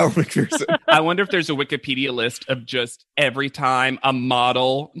Elle Macpherson. I wonder if there's a Wikipedia list of just every time a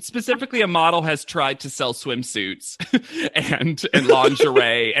model, specifically a model, has tried to sell swimsuits and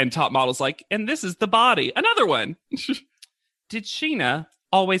lingerie, and top models like, and this is The Body. Another one. Did Sheena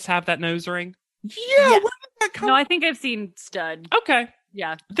always have that nose ring? Yeah. Where did that come? No, I think I've seen stud. Okay.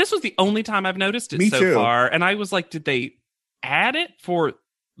 Yeah. This was the only time I've noticed it Me so too. far. And I was like, did they add it for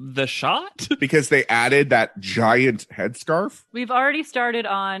the shot? Because they added that giant headscarf. We've already started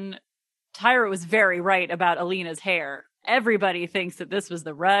on Tyra was very right about Alina's hair. Everybody thinks that this was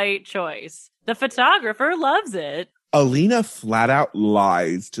the right choice. The photographer loves it. Alina flat out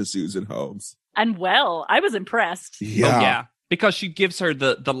lies to Susan Holmes. And well, I was impressed. Yeah. Oh, yeah. Because she gives her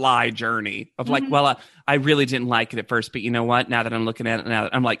the lie journey of like, well, I really didn't like it at first, but you know what? Now that I'm looking at it now,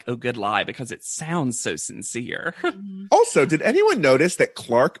 I'm like, oh, good lie, because it sounds so sincere. Also, did anyone notice that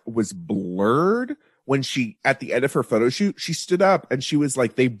Clark was blurred when she, at the end of her photo shoot, she stood up and she was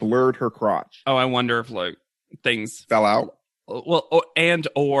like, they blurred her crotch. Oh, I wonder if like things fell out. Well,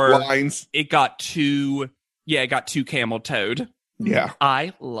 or lines. It got too camel toed. Yeah.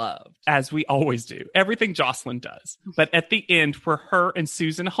 I loved, as we always do, everything Jocelyn does. But at the end, where her and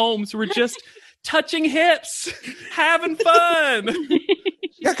Susan Holmes were just touching hips, having fun.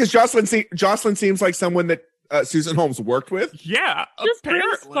 Yeah, because Jocelyn seems like someone that Susan Holmes worked with. Yeah, just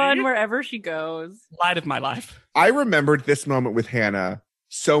brings fun wherever she goes. Light of my life. I remembered this moment with Hannah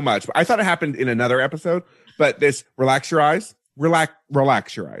so much. I thought it happened in another episode, but this relax your eyes.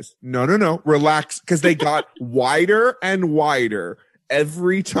 Relax your eyes. No. Relax, because they got wider and wider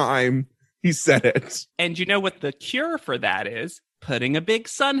every time he said it. And you know what the cure for that is? Putting a big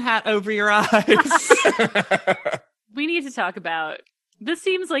sun hat over your eyes. We need to talk about, this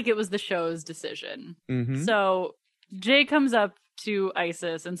seems like it was the show's decision. Mm-hmm. So Jay comes up to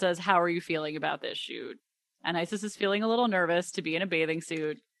Isis and says, how are you feeling about this shoot? And Isis is feeling a little nervous to be in a bathing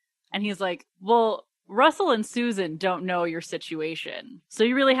suit. And he's like, well, Russell and Susan don't know your situation. So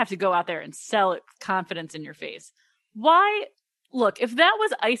you really have to go out there and sell it with confidence in your face. Why? Look, if that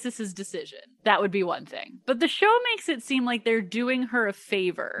was Isis's decision, that would be one thing. But the show makes it seem like they're doing her a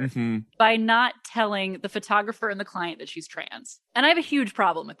favor by not telling the photographer and the client that she's trans. And I have a huge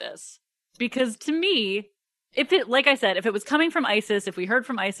problem with this. Because to me, if it, like I said, if it was coming from Isis, if we heard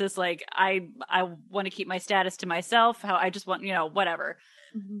from Isis, like, I want to keep my status to myself, how I just want, whatever.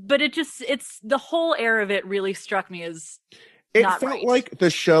 But it's the whole air of it really struck me as it not felt right. like the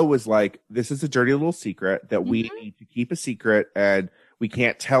show was like, this is a dirty little secret that we need to keep a secret, and we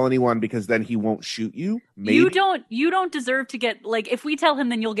can't tell anyone because then he won't shoot you. Maybe. You don't deserve to get, like, if we tell him,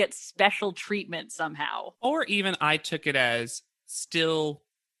 then you'll get special treatment somehow. Or even I took it as still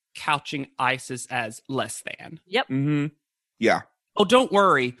couching Isis as less than. Yep. Mm-hmm. Yeah. Oh, don't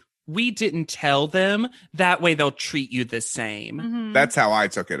worry. We didn't tell them. That way they'll treat you the same. Mm-hmm. That's how I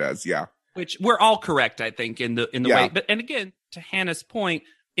took it as, yeah. Which we're all correct, I think, in the Yeah. way. But and again, to Hannah's point,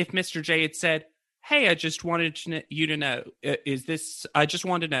 if Mr. J had said, hey, I just wanted you to know, is this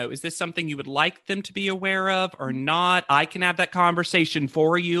something you would like them to be aware of or not? I can have that conversation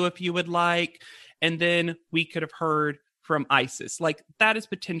for you if you would like. And then we could have heard from Isis. Like, that is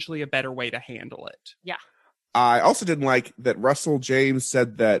potentially a better way to handle it. Yeah. I also didn't like that Russell James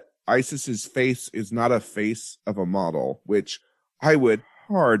said that Isis's face is not a face of a model, which I would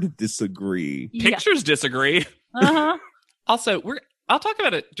hard disagree. Pictures disagree. Uh-huh. Also, I'll talk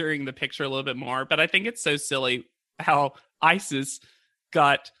about it during the picture a little bit more, but I think it's so silly how Isis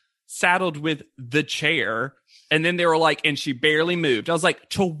got saddled with the chair, and then they were like, and she barely moved. I was like,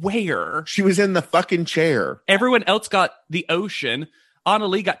 to where? She was in the fucking chair. Everyone else got the ocean.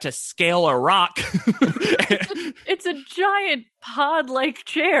 Annalie got to scale a rock. It's a giant pod-like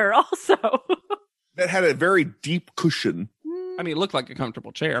chair also. That had a very deep cushion. I mean, it looked like a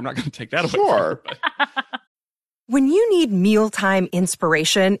comfortable chair. I'm not going to take that away Sure. from her, but... When you need mealtime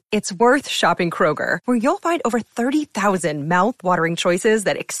inspiration, it's worth shopping Kroger, where you'll find over 30,000 mouth-watering choices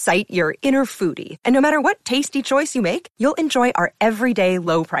that excite your inner foodie. And no matter what tasty choice you make, you'll enjoy our everyday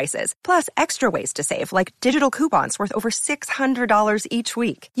low prices, plus extra ways to save, like digital coupons worth over $600 each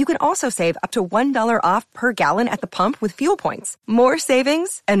week. You can also save up to $1 off per gallon at the pump with fuel points. More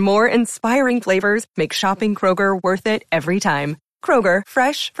savings and more inspiring flavors make shopping Kroger worth it every time. Kroger,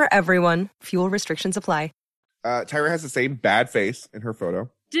 fresh for everyone. Fuel restrictions apply. Tyra has the same bad face in her photo.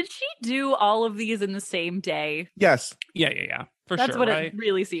 Did she do all of these in the same day? Yes. Yeah. For That's sure, what right? it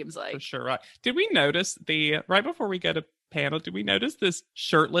really seems like. For sure, right. Did we notice right before we go to panel, did we notice this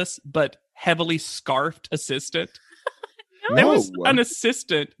shirtless but heavily scarfed assistant? There was an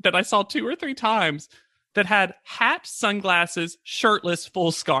assistant that I saw 2 or 3 times that had hat, sunglasses, shirtless,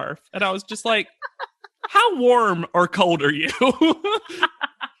 full scarf. And I was just like, how warm or cold are you?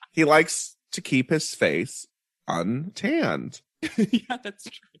 He likes to keep his face untanned. Yeah, that's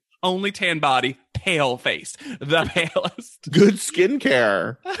true. Only tan body, pale face. The palest. Good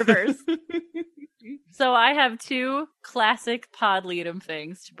skincare. Reverse. So I have 2 classic pod leadum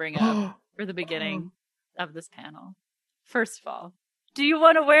things to bring up for the beginning of this panel. First of all, do you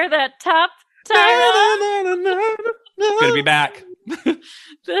want to wear that top, Tyra? Good to be back.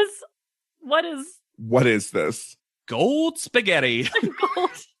 What is this? Gold spaghetti. gold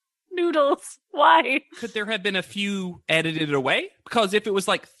noodles? Why? Could there have been a few edited away? Because if it was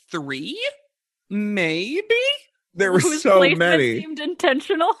like 3, maybe? There were Whose so placement many. seemed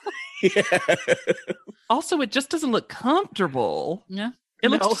intentional. Yeah. Also, it just doesn't look comfortable. Yeah. It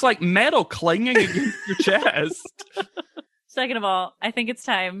looks just like metal clanging against your chest. Second of all, I think it's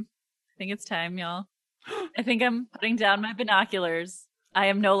time, y'all. I think I'm putting down my binoculars. I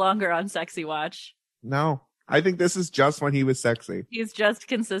am no longer on Sexy Watch. No, I think this is just when he was sexy. He's just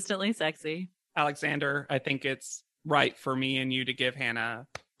consistently sexy. Alexander, I think it's right for me and you to give Hannah.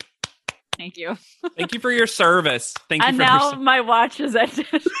 Thank you. Thank you for your service. Thank you And for now your my watch is ended.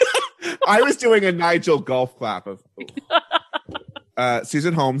 I was doing a Nigel golf clap of.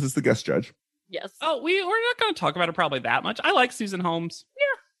 Susan Holmes is the guest judge. Yes. Oh, we're not going to talk about her probably that much. I like Susan Holmes.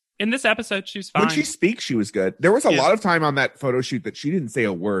 Yeah. In this episode, she's fine. When she speaks, she was good. There was a Yeah. lot of time on that photo shoot that she didn't say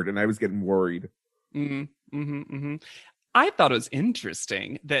a word, and I was getting worried. I thought it was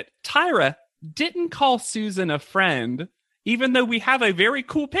interesting that Tyra didn't call Susan a friend, even though we have a very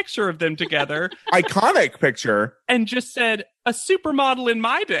cool picture of them together, Iconic picture. and just said, a supermodel in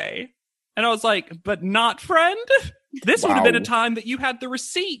my day. And I was like, but not friend? This would have been a Wow. time that you had the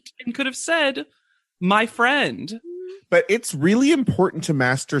receipt and could have said, my friend. But it's really important to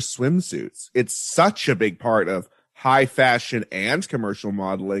master swimsuits. It's such a big part of high fashion and commercial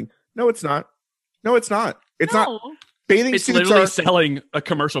modeling. No, it's not. It's not. Bathing It's suits literally are, selling a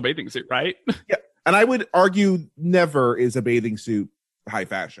commercial bathing suit, right? and I would argue never is a bathing suit high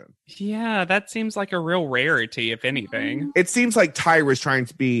fashion. Yeah, that seems like a real rarity, if anything. It seems like Tyra's trying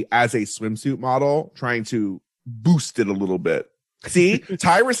to be, as a swimsuit model, trying to boost it a little bit. See,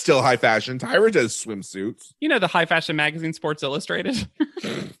 Tyra's still high fashion. Tyra does swimsuits. You know, the high fashion magazine Sports Illustrated?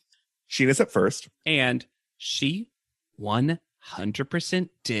 Sheena's at first. And she 100%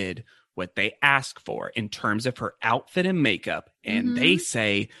 did what they ask for in terms of her outfit and makeup. And they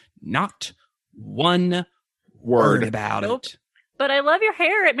say not one word about Nope. it. But I love your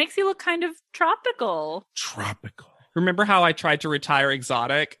hair. It makes you look kind of tropical. Tropical. Remember how I tried to retire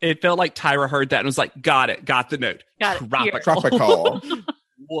exotic? It felt like Tyra heard that and was like, got it, got the note. Got it, here. Tropical.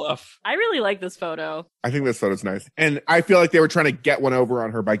 Woof. I really like this photo. I think this photo's nice. And I feel like they were trying to get one over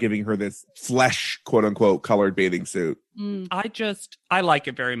on her by giving her this flesh, quote unquote, colored bathing suit. I like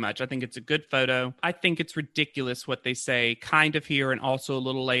it very much. I think it's a good photo. I think it's ridiculous what they say kind of here and also a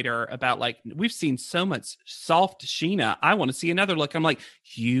little later about like, we've seen so much soft Sheena. I want to see another look. I'm like,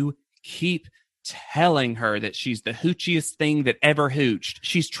 you keep telling her that she's the hoochiest thing that ever hooched.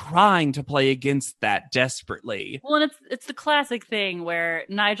 She's trying to play against that desperately. Well, and it's the classic thing where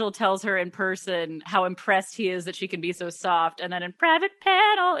Nigel tells her in person how impressed he is that she can be so soft, and then in private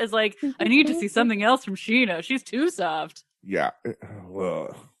panel is like, I need to see something else from Sheena. She's too soft. Yeah.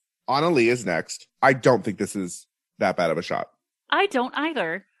 Ugh. Anna Lee is next. I don't think this is that bad of a shot. I don't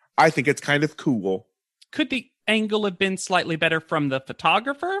either. I think it's kind of cool. Could the angle have been slightly better from the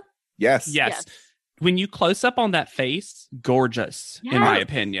photographer? Yes. Yes. When you close up on that face, gorgeous, in my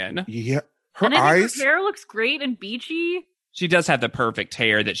opinion. Yeah. Her And I think eyes. her hair looks great and beachy. She does have the perfect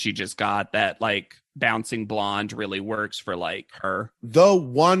hair that she just got. That like bouncing blonde really works for like her. The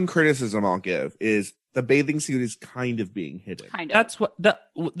one criticism I'll give is the bathing suit is kind of being hidden. Kind of. That's what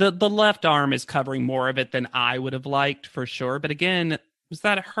the left arm is covering more of it than I would have liked for sure. But again, was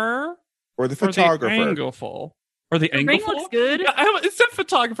that her Or the or the photographer. angleful? Or the The ring angleful? looks good. Yeah, it said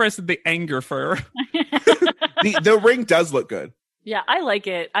photographer. I said the angerfer. The ring does look good. Yeah, I like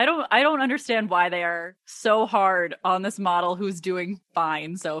it. I don't understand why they are so hard on this model who's doing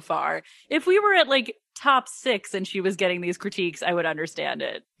fine so far. If we were at like top 6 and she was getting these critiques, I would understand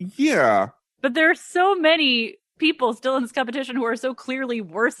it. Yeah. But there are so many people still in this competition who are so clearly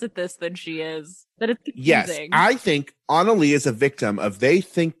worse at this than she is that it's Yes. confusing. I think Anna Lee is a victim of they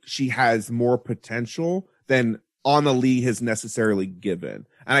think she has more potential than Anna Lee has necessarily given.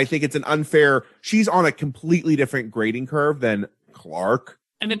 And I think it's an unfair, she's on a completely different grading curve than Clark,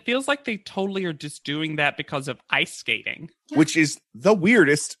 And it feels like they totally are just doing that because of ice skating. which is the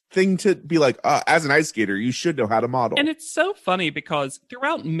weirdest thing to be like, as an ice skater, you should know how to model. And it's so funny because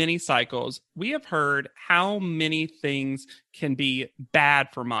throughout many cycles, we have heard how many things can be bad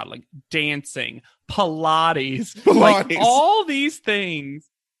for modeling. Dancing, Pilates, like Pilates. all these things.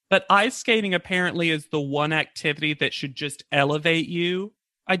 But ice skating apparently is the one activity that should just elevate you.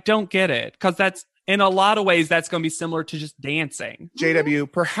 I don't get it because that's, in a lot of ways, that's going to be similar to just dancing.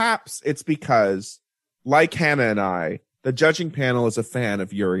 JW, perhaps it's because, like Hannah and I, the judging panel is a fan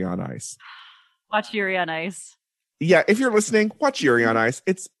of Yuri on Ice. Watch Yuri on Ice. Yeah, if you're listening, watch Yuri on Ice.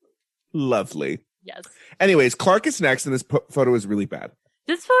 It's lovely. Yes. Anyways, Clark is next, and this photo is really bad.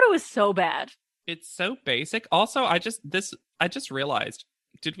 This photo is so bad. It's so basic. Also, I just realized,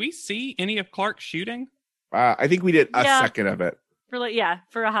 did we see any of Clark shooting? I think we did a Yeah. second of it. For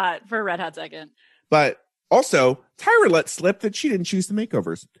a red hot second. But also, Tyra let slip that she didn't choose the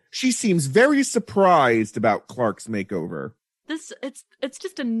makeovers. She seems very surprised about Clark's makeover. It's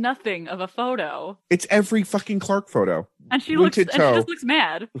just a nothing of a photo. It's every fucking Clark photo. And she Wounded looks toe. just looks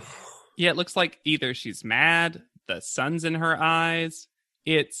mad. Yeah, it looks like either she's mad, the sun's in her eyes.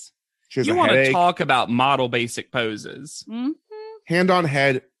 It's She has you a want to headache, talk about model basic poses. Mhm. hand on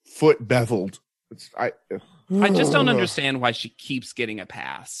head, foot beveled. I just don't understand why she keeps getting a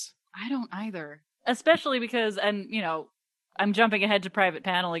pass. I don't either. Especially because, and you know, I'm jumping ahead to private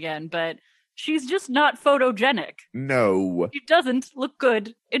panel again, but she's just not photogenic. No. She doesn't look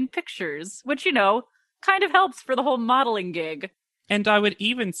good in pictures, which, you know, kind of helps for the whole modeling gig. And I would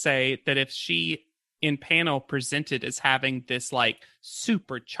even say that if she in panel presented as having this like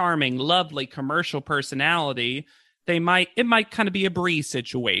super charming, lovely commercial personality, it might kind of be a Brie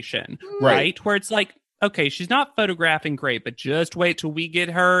situation, right? Where it's like, okay, she's not photographing great, but just wait till we get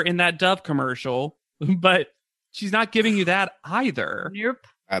her in that Dove commercial. But she's not giving you that either. Nope.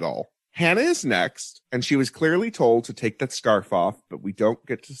 At all. Hannah is next, and she was clearly told to take that scarf off, but we don't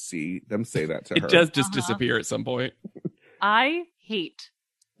get to see them say that to her. It does just disappear at some point. I hate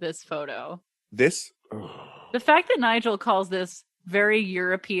this photo. This? The fact that Nigel calls this very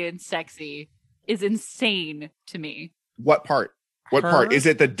European sexy is insane to me. What part? What Her? part? Is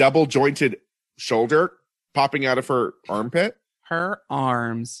it the double jointed shoulder popping out of her armpit? Her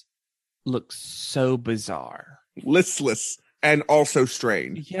arms look so bizarre. Listless and also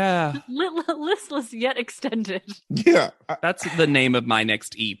strained. Yeah. Listless yet extended. Yeah. That's the name of my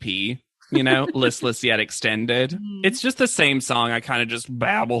next EP. You know, Listless Yet Extended. It's just the same song I kind of just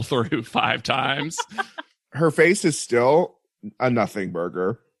babble through 5 times. Her face is still a nothing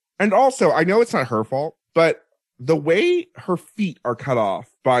burger. And also, I know it's not her fault, but the way her feet are cut off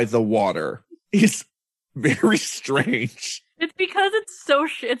by the water is very strange. It's because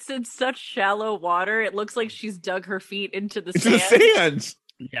it's in such shallow water. It looks like she's dug her feet into the It's sand. the sand.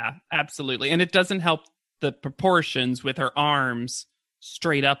 Yeah, absolutely. And it doesn't help the proportions with her arms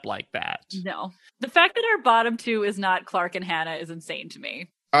straight up like that. No. The fact that her bottom two is not Clark and Hannah is insane to me.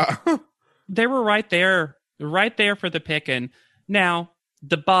 They were right there for the picking. Now,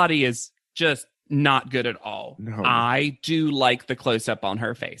 the body is just not good at all. No. I do like the close up on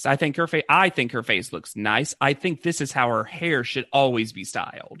her face. I think her face looks nice. I think this is how her hair should always be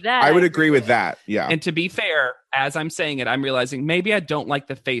styled. That I would agree with that. Yeah. And to be fair, as I'm saying it, I'm realizing maybe I don't like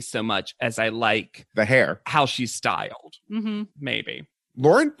the face so much as I like The hair. how she's styled. Mm-hmm. Maybe.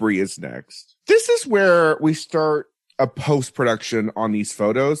 Lauren Bree is next. This is where we start a post-production on these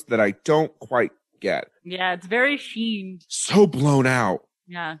photos that I don't quite get. Yeah, it's very sheen. So blown out.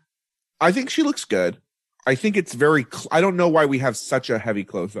 Yeah. I think she looks good. I think it's very, I don't know why we have such a heavy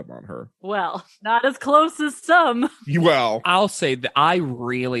close-up on her. Well, not as close as some. Well, I'll say that I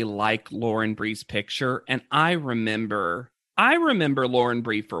really like Lauren Bree's picture, and I remember Lauren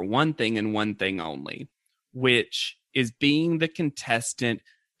Bree for one thing and one thing only, which is being the contestant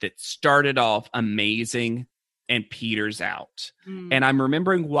that started off amazing and peters out. And I'm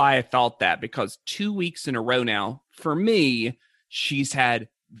remembering why I thought that, because 2 weeks in a row now, for me, she's had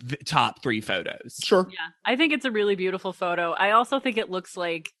the top 3 photos. sure. Yeah, I think it's a really beautiful photo. I also think it looks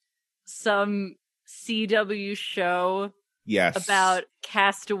like some CW show Yes. about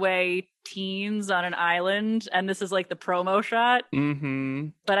castaway teens on an island, and this is like the promo shot. Mm-hmm.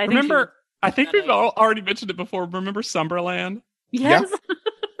 But I think Remember, I think we've stunning. all already mentioned it before. Remember Summerland? yes.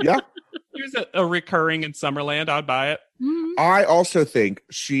 Yeah. Here's a recurring in Summerland. I'd buy it. Mhm. I also think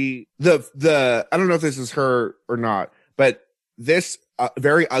the I don't know if this is her or not, but this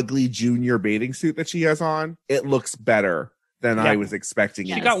very ugly junior bathing suit that she has on, it looks better than Yeah. I was expecting.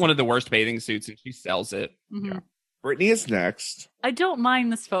 She it Yes. got one of the worst bathing suits and she sells it. Mhm. Yeah. Brittany is next. I don't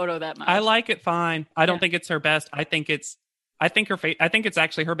mind this photo that much. I like it fine. I don't Yeah. think it's her best. I think it's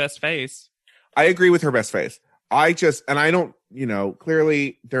actually her best face. I agree with her best face. I don't,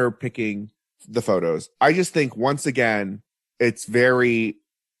 clearly they're picking the photos. I just think once again, it's very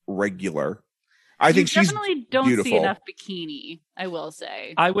regular. I think you she's definitely don't see beautiful. enough bikini, I will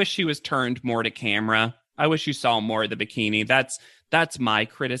say. I wish she was turned more to camera. I wish you saw more of the bikini. That's my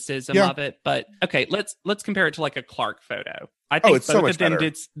criticism Yeah. of it. But okay, let's compare it to like a Clark photo. I think it's so much better.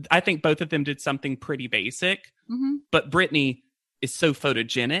 I think both of them did something pretty basic, Mm-hmm. but Brittany is so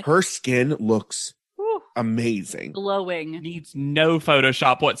photogenic. Her skin looks amazing. Glowing. Needs no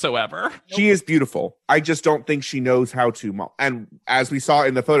Photoshop whatsoever. She is beautiful. I just don't think she knows how to. And as we saw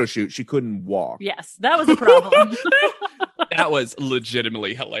in the photo shoot, she couldn't walk. Yes, that was a problem. That was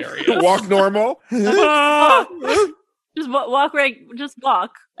legitimately hilarious. Walk normal. Just walk right. Just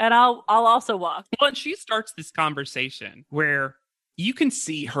walk, and I'll also walk. Well, and she starts this conversation where you can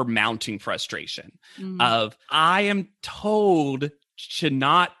see her mounting frustration Mhm. of, I am told to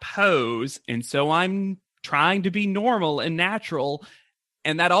not pose, and so I'm trying to be normal and natural,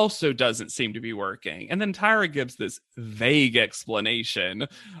 and that also doesn't seem to be working. And then Tyra gives this vague explanation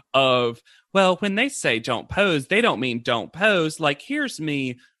of, well, when they say don't pose, they don't mean don't pose. Like, here's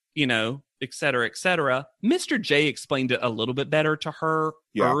me, et cetera, et cetera. Mr. J explained it a little bit better to her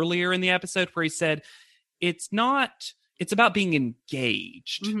Yeah. earlier in the episode, where he said, it's about being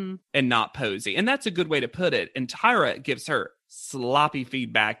engaged Mhm. and not posy. And that's a good way to put it. And Tyra gives her sloppy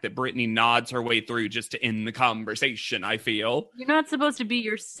feedback that Brittany nods her way through just to end the conversation, I feel. You're not supposed to be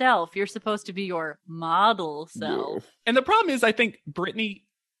yourself. You're supposed to be your model self. And the problem is, I think Brittany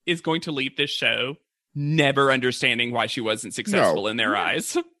is going to leave this show never understanding why she wasn't successful in their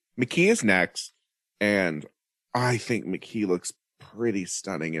eyes. McKee is next. And I think McKee looks pretty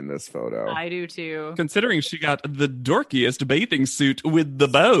stunning in this photo. I do too. Considering she got the dorkiest bathing suit with the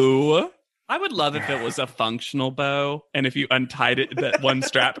bow. I would love if it was a functional bow, and if you untied it, that one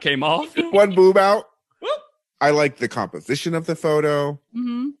strap came off. One boob out. I like the composition of the photo.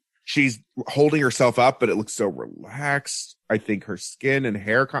 Hmm. She's holding herself up, but it looks so relaxed. I think her skin and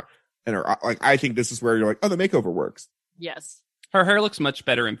hair and her, I think this is where you're like, oh, the makeover works. Yes. Her hair looks much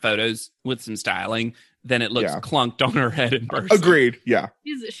better in photos with some styling than it looks Yeah. clunked on her head in person. Agreed. Yeah.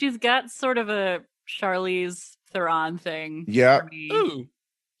 She's got sort of a Charlize Theron thing. Yeah. For me. Ooh.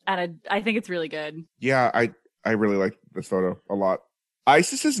 And I think it's really good. Yeah. I really like this photo a lot.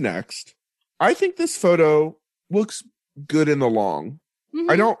 Isis is next. I think this photo looks good in the long. Mhm.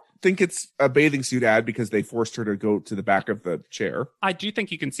 I don't think it's a bathing suit ad because they forced her to go to the back of the chair. I do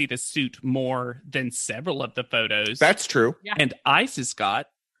think you can see the suit more than several of the photos. That's true. And Isis got,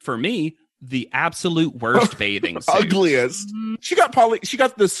 for me, the absolute worst bathing suit. Ugliest. Mhm. She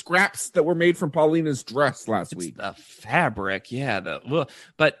got the scraps that were made from Paulina's dress last It's week. the fabric, yeah.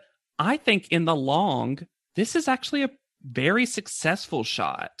 But I think in the long, this is actually a very successful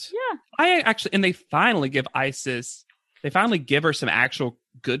shot. Yeah. And they finally give her some actual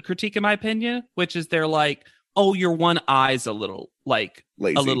good critique, in my opinion, which is they're like, oh, your one eye's a little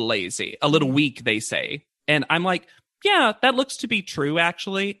Lazy. lazy, a little weak, they say. And I'm like, Yeah, that looks to be true,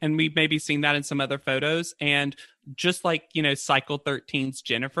 actually. And we've maybe seen that in some other photos. And just like, Cycle 13's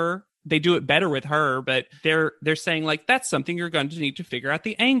Jennifer, they do it better with her, but they're saying, like, that's something you're going to need to figure out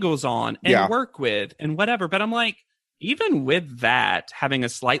the angles on and work with and whatever. But I'm like, even with that, having a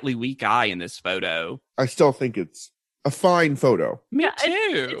slightly weak eye in this photo. I still think it's a fine photo. Me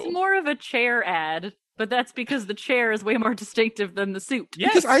too. It's more of a chair ad, but that's because the chair is way more distinctive than the suit.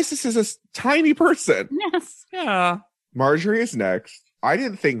 Yes. Because Isis is a tiny person. Yes. Yeah. Marjorie is next. I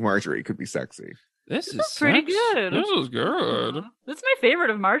didn't think Marjorie could be sexy. This is pretty good. This is good. That's my favorite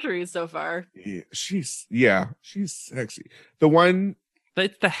of Marjorie's so far. Yeah, she's sexy. The one, But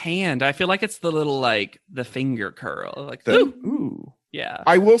it's the hand. I feel like it's the little, like, the finger curl. Like, ooh. Yeah.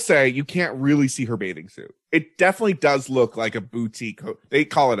 I will say you can't really see her bathing suit. It definitely does look like a boutique. They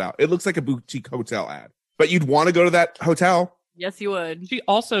call it out. It looks like a boutique hotel ad. But you'd want to go to that hotel. Yes, you would. She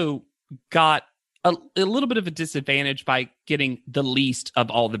also got a little bit of a disadvantage by getting the least of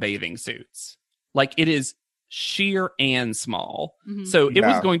all the bathing suits. Like, it is sheer and small. Mm-hmm. So it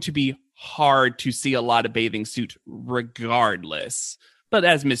was going to be hard to see a lot of bathing suit regardless. But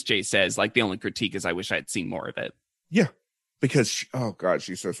as Miss J says, like, the only critique is I wish I had seen more of it. Yeah. Because, oh God,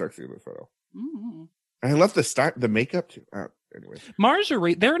 she's so sexy in this photo. Mm-hmm. And I love the makeup too. Anyway.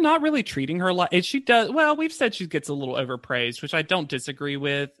 Marjorie, they're not really treating her like she does. Well, we've said she gets a little overpraised, which I don't disagree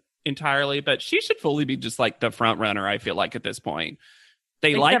with entirely, but she should fully be just like the front runner, I feel like, at this point.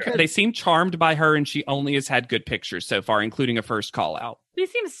 They seem charmed by her, and she only has had good pictures so far, including a first call out. They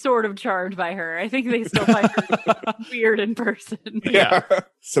seem sort of charmed by her. I think they still find her weird in person. Yeah.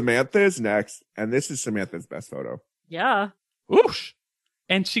 Samantha is next, and this is Samantha's best photo. Yeah. Oosh.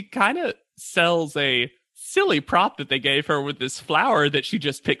 And she kind of sells a silly prop that they gave her with this flower that she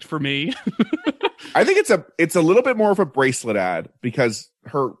just picked for me. I think it's a little bit more of a bracelet ad because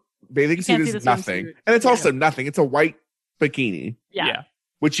her bathing suit is nothing. Swimsuit. And it's also nothing. It's a white bikini, Yeah.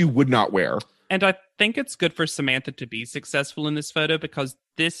 which you would not wear. And I think it's good for Samantha to be successful in this photo because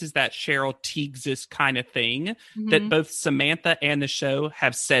this is that Cheryl Tiegs kind of thing that both Samantha and the show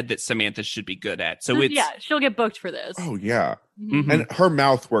have said that Samantha should be good at. So it's she'll get booked for this. Oh yeah. Mm-hmm. And her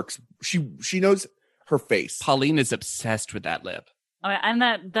mouth works. She knows her face. Pauline is obsessed with that lip. Oh, and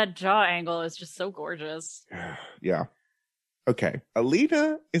that jaw angle is just so gorgeous. Yeah. Okay.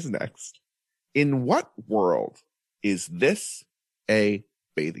 Alita is next. In what world is this a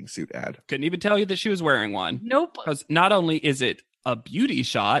bathing suit ad? Couldn't even tell you that she was wearing one. Nope. Because not only is it a beauty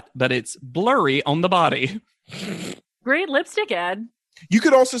shot, but it's blurry on the body. Great lipstick ad. You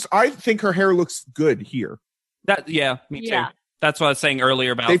could also, I think her hair looks good here. Me too. That's what I was saying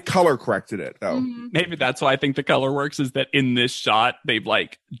earlier about. They've color corrected it though. Mm-hmm. Maybe that's why I think the color works is that in this shot, they've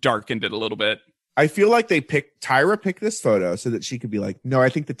like darkened it a little bit. I feel like Tyra picked this photo so that she could be like, no, I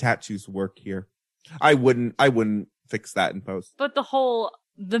think the tattoos work here. I wouldn't fix that in post. But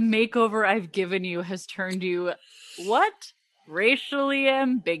the makeover I've given you has turned you what? Racially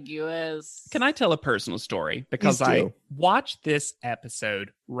ambiguous. Can I tell a personal story? Because I watched this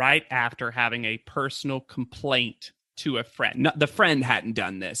episode right after having a personal complaint to a friend. No, the friend hadn't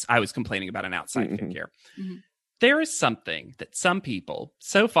done this. I was complaining about an outside figure. Mm-hmm. There is something that some people,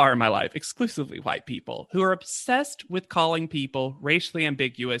 so far in my life, exclusively white people, who are obsessed with calling people racially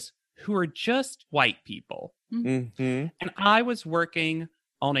ambiguous who are just white people. Mm-hmm. And I was working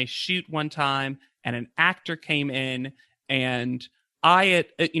on a shoot one time, and an actor came in, and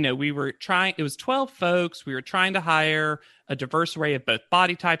we were trying, it was 12 folks. We were trying to hire a diverse array of both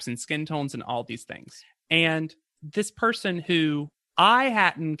body types and skin tones and all these things. And this person who I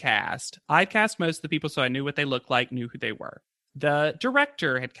hadn't cast, I'd cast most of the people so I knew what they looked like, knew who they were. The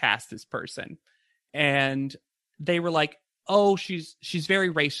director had cast this person, and they were like, oh, she's very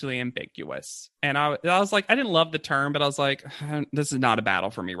racially ambiguous. And I was like, I didn't love the term, but I was like, this is not a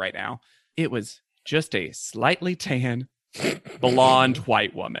battle for me right now. It was just a slightly tan, blonde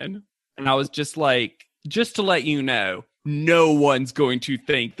white woman. And I was just like, just to let you know, no one's going to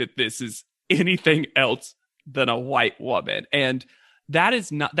think that this is anything else than a white woman. And that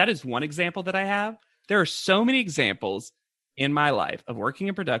is one example that I have. There are so many examples in my life of working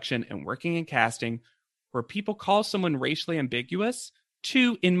in production and working in casting where people call someone racially ambiguous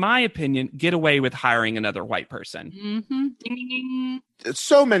to, in my opinion, get away with hiring another white person. Mm-hmm. Ding, ding, ding.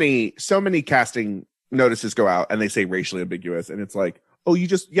 So many casting notices go out and they say racially ambiguous. And it's like, oh, you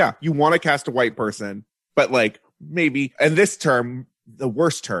want to cast a white person, but like maybe, and this term, the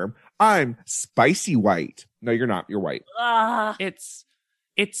worst term, I'm spicy white. No, you're not. You're white. It's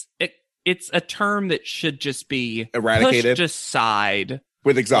a term that should just be eradicated, pushed aside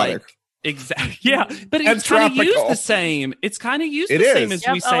with exotic. Like, Exactly. Yeah, but And it's kind of used tropical. the same. It's kind of used It the is. same as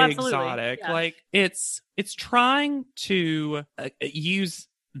Yep. we Oh, say absolutely. exotic. Yeah. Like it's trying to use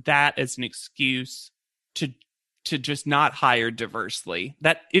that as an excuse to just not hire diversely.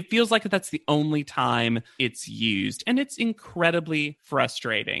 That it feels like that's the only time it's used, and it's incredibly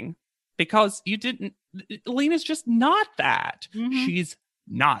frustrating because Lena's just not that. Mhm. She's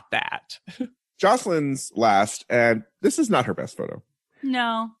not that. Jocelyn's last, and this is not her best photo.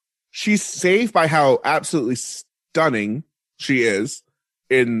 No. She's saved by how absolutely stunning she is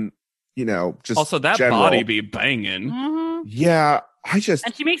in, just Also, that general. body be banging. Hmm. Yeah, And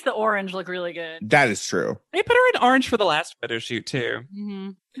she makes the orange look really good. that is true. They put her in orange for the last photo shoot too. Hmm.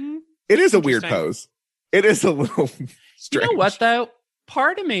 It is a weird Interesting. pose. It is a little strange. You know what though?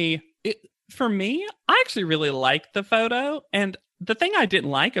 Part of me, for me, I actually really like the photo. And the thing I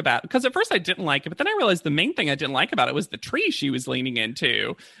didn't like about, because at first I didn't like it, but then I realized the main thing I didn't like about it was the tree she was leaning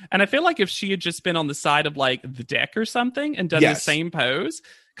into. And I feel like if she had just been on the side of like the deck or something and done Yes. the same pose,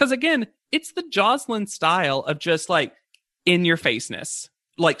 because again, it's the Jocelyn style of just like in your faceness,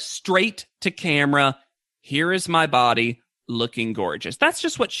 like straight to camera. Here is my body looking gorgeous. That's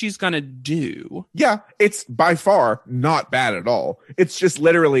just what she's going to do. Yeah, it's by far not bad at all. It's just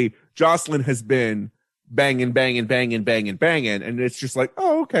literally Jocelyn has been banging, and it's just like,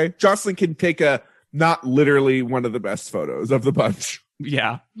 oh, okay. Jocelyn can take a not literally one of the best photos of the bunch.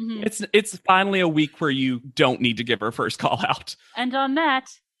 Yeah. Hmm. It's finally a week where you don't need to give her first call out. And on that,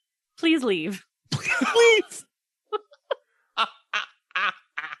 please leave. Please.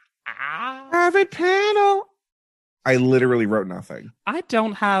 Private panel. I literally wrote nothing. I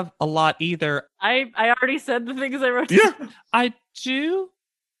don't have a lot either. I already said the things I wrote. Yeah. I do.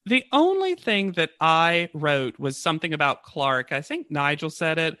 The only thing that I wrote was something about Clark. I think Nigel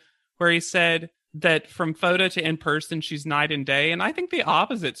said it, where he said that from photo to in person, she's night and day. And I think the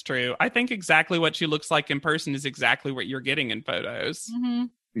opposite's true. I think exactly what she looks like in person is exactly what you're getting in photos. Hmm.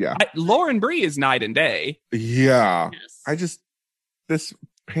 Yeah. Lauren Bree is night and day, Yeah. Yes. This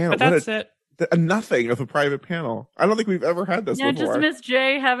panel, but that's it. a nothing of a private panel. I don't think we've ever had this Yeah, before. just Miss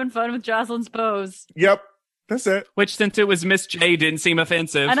J having fun with Jocelyn's pose. Yep. That's it. Which, since it was Miss J, didn't seem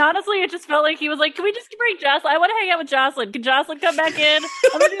offensive. And honestly, it just felt like he was like, can we just bring Jocelyn? I want to hang out with Jocelyn. Can Jocelyn come back in?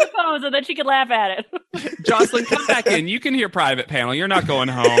 I'm going to do the pose and then she can laugh at it. Jocelyn, come back in. You can hear private panel. You're not going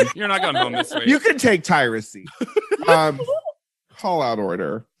home. You're not going home this week. You can take Tyra's call out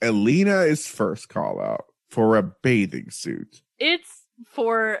order. Alina is first call out for a bathing suit. It's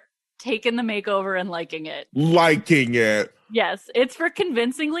for taking the makeover and liking it. Liking it. Yes, it's for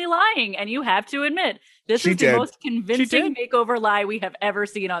convincingly lying. And you have to admit, this She is did. the most convincing did. makeover lie we have ever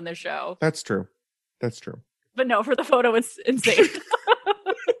seen on this show. That's true. That's true. But no, for the photo, it's insane.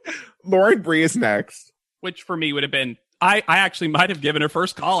 Lauren Bree is next. Which for me would have been, I actually might have given her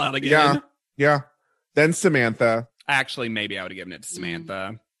first call out again. Yeah. Yeah. Then Samantha. Actually, maybe I would have given it to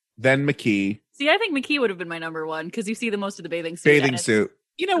Samantha. Then McKee. See, I think McKee would have been my number one because you see the most of the bathing suit. Bathing and it's- suit.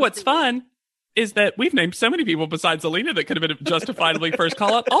 You know what's fun is that we've named so many people besides Alina that could have been justifiably first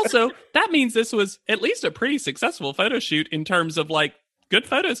call out. Also, that means this was at least a pretty successful photo shoot in terms of like good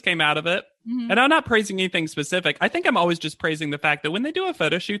photos came out of it. Mhm. And I'm not praising anything specific. I think I'm always just praising the fact that when they do a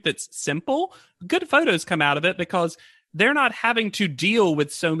photo shoot that's simple, good photos come out of it because they're not having to deal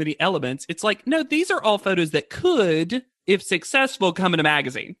with so many elements. It's like, no, these are all photos that could, if successful, come in a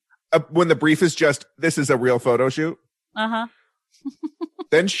magazine. When the brief is just, this is a real photo shoot. Uh-huh.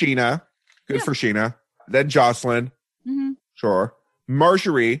 Then Sheena. Good for Sheena. Then Jocelyn. Mhm. Sure.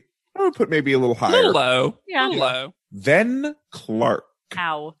 Marjorie. I would put maybe a little A higher. little low. Yeah. A little low. Then Clark.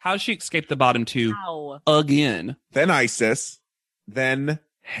 Ow. How she escaped the bottom two Ow. again. Then Isis. Then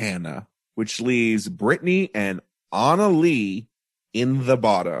Hannah. Which leaves Brittany and Anna Lee in the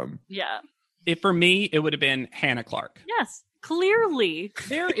bottom. Yeah. If for me, it would have been Hannah Clark. Yes. Clearly.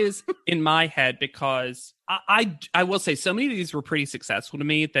 There is in my head, because I will say so many of these were pretty successful to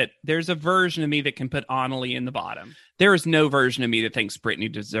me that there's a version of me that can put Annalie in the bottom. There is no version of me that thinks Brittany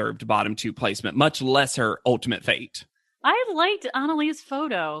deserved bottom two placement, much less her ultimate fate. I liked Annalie's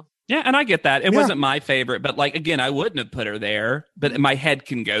photo. Yeah, and I get that. It Yeah. wasn't my favorite, but like, again, I wouldn't have put her there, but my head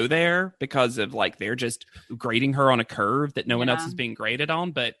can go there because of like, they're just grading her on a curve that no one else Yeah. is being graded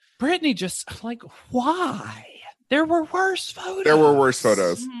on. But Brittany just like, why? There were worse photos. There were worse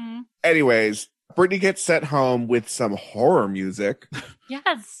photos. Mhm. Anyways, Brittany gets sent home with some horror music.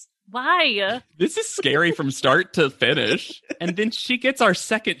 Yes. Why? This is scary from start to finish. And then she gets our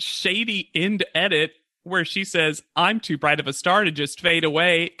second shady end edit where she says, I'm too bright of a star to just fade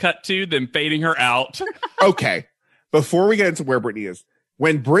away. Cut to them fading her out. Okay. Before we get into where Brittany is,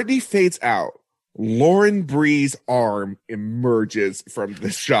 when Brittany fades out, Lauren Bree's arm emerges from the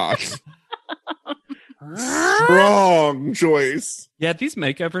shot. Strong choice. Yeah, these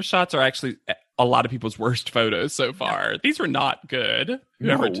makeover shots are actually a lot of people's worst photos so far. These were not good.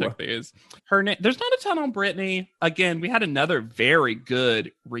 Whoever No. took these. Her name. There's not a ton on Britney. Again, we had another very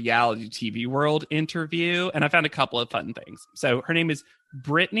good reality TV world interview, and I found a couple of fun things. So her name is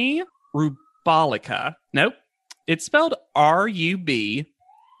Britney Rubalcaba. Nope, it's spelled Rubalcaba.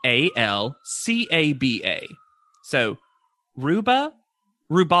 So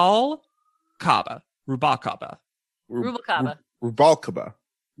Rubalcaba. Rubalcaba.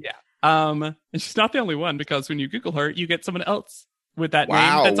 Yeah. And she's not the only one, because when you Google her, you get someone else with that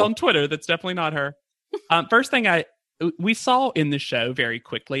Wow. name that's on Twitter. That's definitely not her. First thing we saw in the show very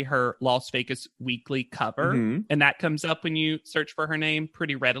quickly, her Las Vegas Weekly cover, Mhm. and that comes up when you search for her name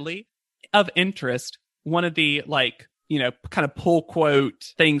pretty readily. Of interest, one of the kind of pull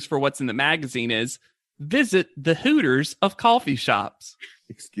quote things for what's in the magazine is visit the Hooters of coffee shops.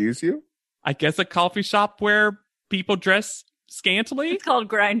 Excuse you? I guess a coffee shop where people dress scantily. It's called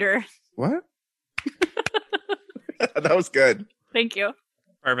Grindr. What? That was good. Thank you.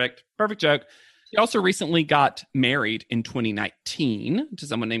 Perfect joke. She also recently got married in 2019 to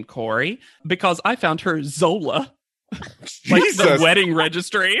someone named Corey, because I found her Zola, like the Jesus. wedding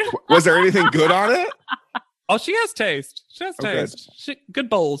registry. Was there anything good on it? Oh, she has taste. Oh, good. Good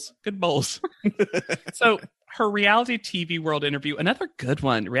bowls. So her reality TV world interview, another good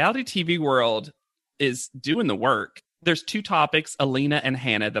one. Reality TV world is doing the work. There's two topics, Alina and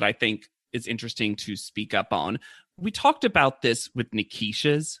Hannah, that I think is interesting to speak up on. We talked about this with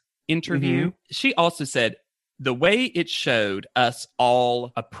Nikisha's interview. She also said the way it showed us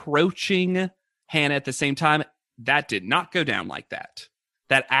all approaching Hannah at the same time, that did not go down like that.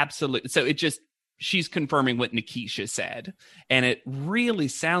 That absolutely. So she's confirming what Nikisha said. And it really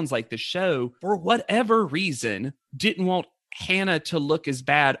sounds like the show, for whatever reason, didn't want Hannah to look as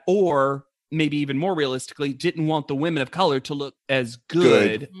bad, or maybe even more realistically, didn't want the women of color to look as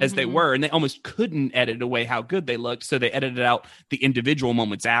good as they were. And they almost couldn't edit away how good they looked. So they edited out the individual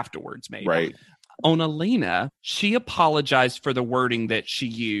moments afterwards, maybe. Right. On Alina, she apologized for the wording that she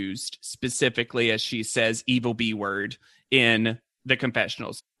used, specifically, as she says, evil B word in the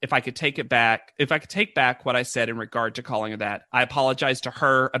confessionals. If I could take back what I said in regard to calling her that, I apologize to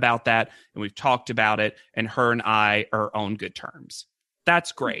her about that. And we've talked about it, and her and I are on good terms.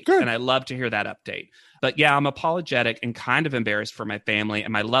 That's great. Good. And I love to hear that update. But yeah, I'm apologetic and kind of embarrassed for my family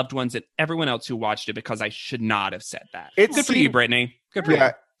and my loved ones and everyone else who watched it, because I should not have said that. It's Good for you, Brittany. Good for you.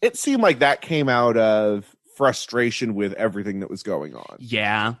 Yeah, it seemed like that came out of frustration with everything that was going on.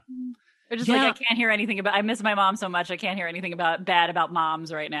 Yeah. They're just like, I can't hear anything about, I miss my mom so much. I can't hear anything bad about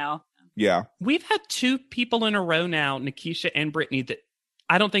moms right now. Yeah. We've had two people in a row now, Nikisha and Brittany, that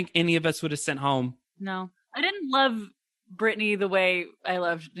I don't think any of us would have sent home. No, I didn't love Brittany the way I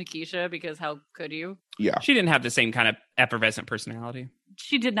loved Nikisha, because how could you? Yeah. She didn't have the same kind of effervescent personality.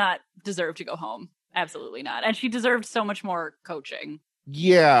 She did not deserve to go home. Absolutely not. And she deserved so much more coaching.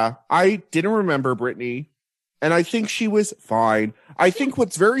 Yeah. I didn't remember Brittany, and I think she was fine. I think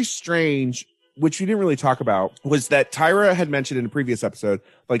what's very strange, which we didn't really talk about, was that Tyra had mentioned in a previous episode,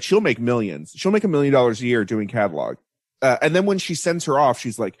 like, she'll make millions. She'll make $1 million a year doing catalog. And then when she sends her off,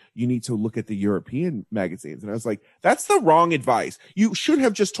 she's like, you need to look at the European magazines. And I was like, that's the wrong advice. You should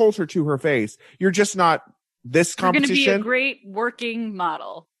have just told her to her face. You're just not this competition. You're going to be a great working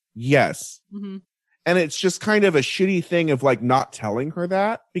model. Yes. Mm-hmm. And it's just kind of a shitty thing of like not telling her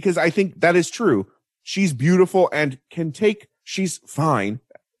that, because I think that is true. She's beautiful and she's fine,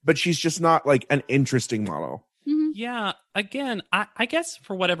 but she's just not like an interesting model. Mm-hmm. Yeah. Again, I guess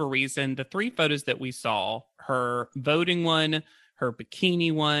for whatever reason, the three photos that we saw, her voting one, her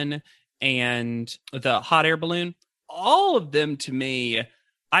bikini one, and the hot air balloon, all of them, to me,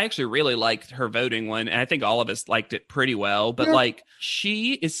 I actually really liked her voting one. And I think all of us liked it pretty well. But like,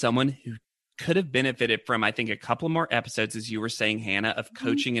 she is someone who could have benefited from, I think, a couple more episodes, as you were saying, Hannah, of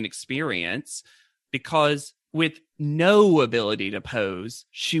coaching and experience, because with no ability to pose,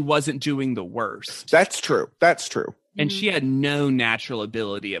 she wasn't doing the worst. That's true. And she had no natural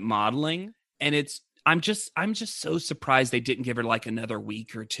ability at modeling. And I'm just so surprised they didn't give her like another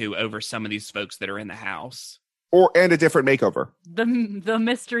week or two over some of these folks that are in the house. And a different makeover. The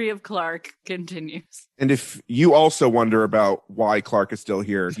mystery of Clark continues. And if you also wonder about why Clark is still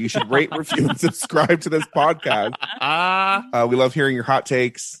here, you should rate, review, and subscribe to this podcast. We love hearing your hot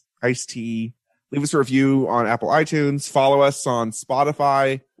takes, iced tea. Leave us a review on Apple iTunes. Follow us on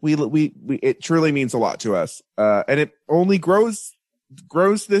Spotify. It truly means a lot to us. And it only grows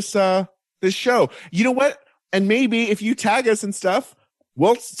this show. You know what? And maybe if you tag us and stuff,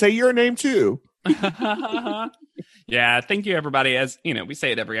 we'll say your name too. Yeah, thank you, everybody. As you know, we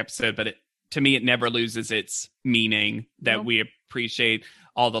say it every episode, but to me, it never loses its meaning that Nope. we appreciate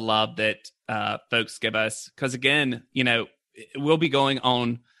all the love that folks give us. Because again, you know, we'll be going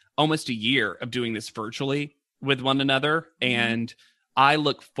on almost a year of doing this virtually with one another. And I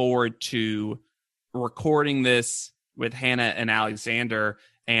look forward to recording this with Hannah and Alexander,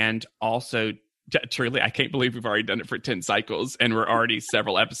 and also truly, I can't believe we've already done it for 10 cycles and we're already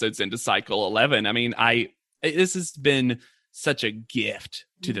several episodes into cycle 11. I mean, this has been such a gift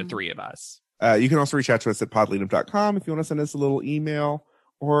to the three of us. You can also reach out to us at podleadum.com if you want to send us a little email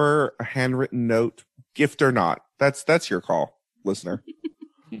or a handwritten note, gift or not. That's your call, listener.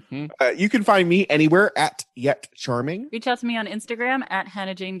 You can find me anywhere at Yet Charming. Reach out to me on Instagram at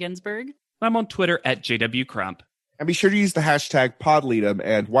Hannah Jane Ginsburg. I'm on Twitter at JW Crump. And be sure to use the hashtag PodLeadum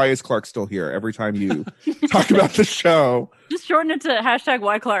and why is Clark still here every time you talk about the show. Just shorten it to hashtag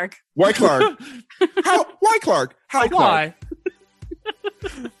Why Clark. Why Clark? Why Clark? How Clark? Why?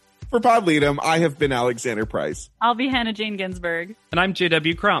 For PodLeadum, I have been Alexander Price. I'll be Hannah Jane Ginsburg, And I'm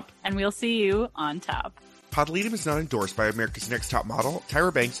JW Crump. and we'll see you on top. PodLeadum is not endorsed by America's Next Top Model,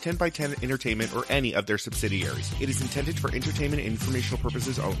 Tyra Banks, 10x10 Entertainment, or any of their subsidiaries. It is intended for entertainment and informational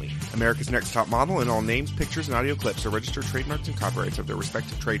purposes only. America's Next Top Model and all names, pictures, and audio clips are registered trademarks and copyrights of their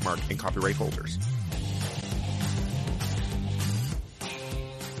respective trademark and copyright holders.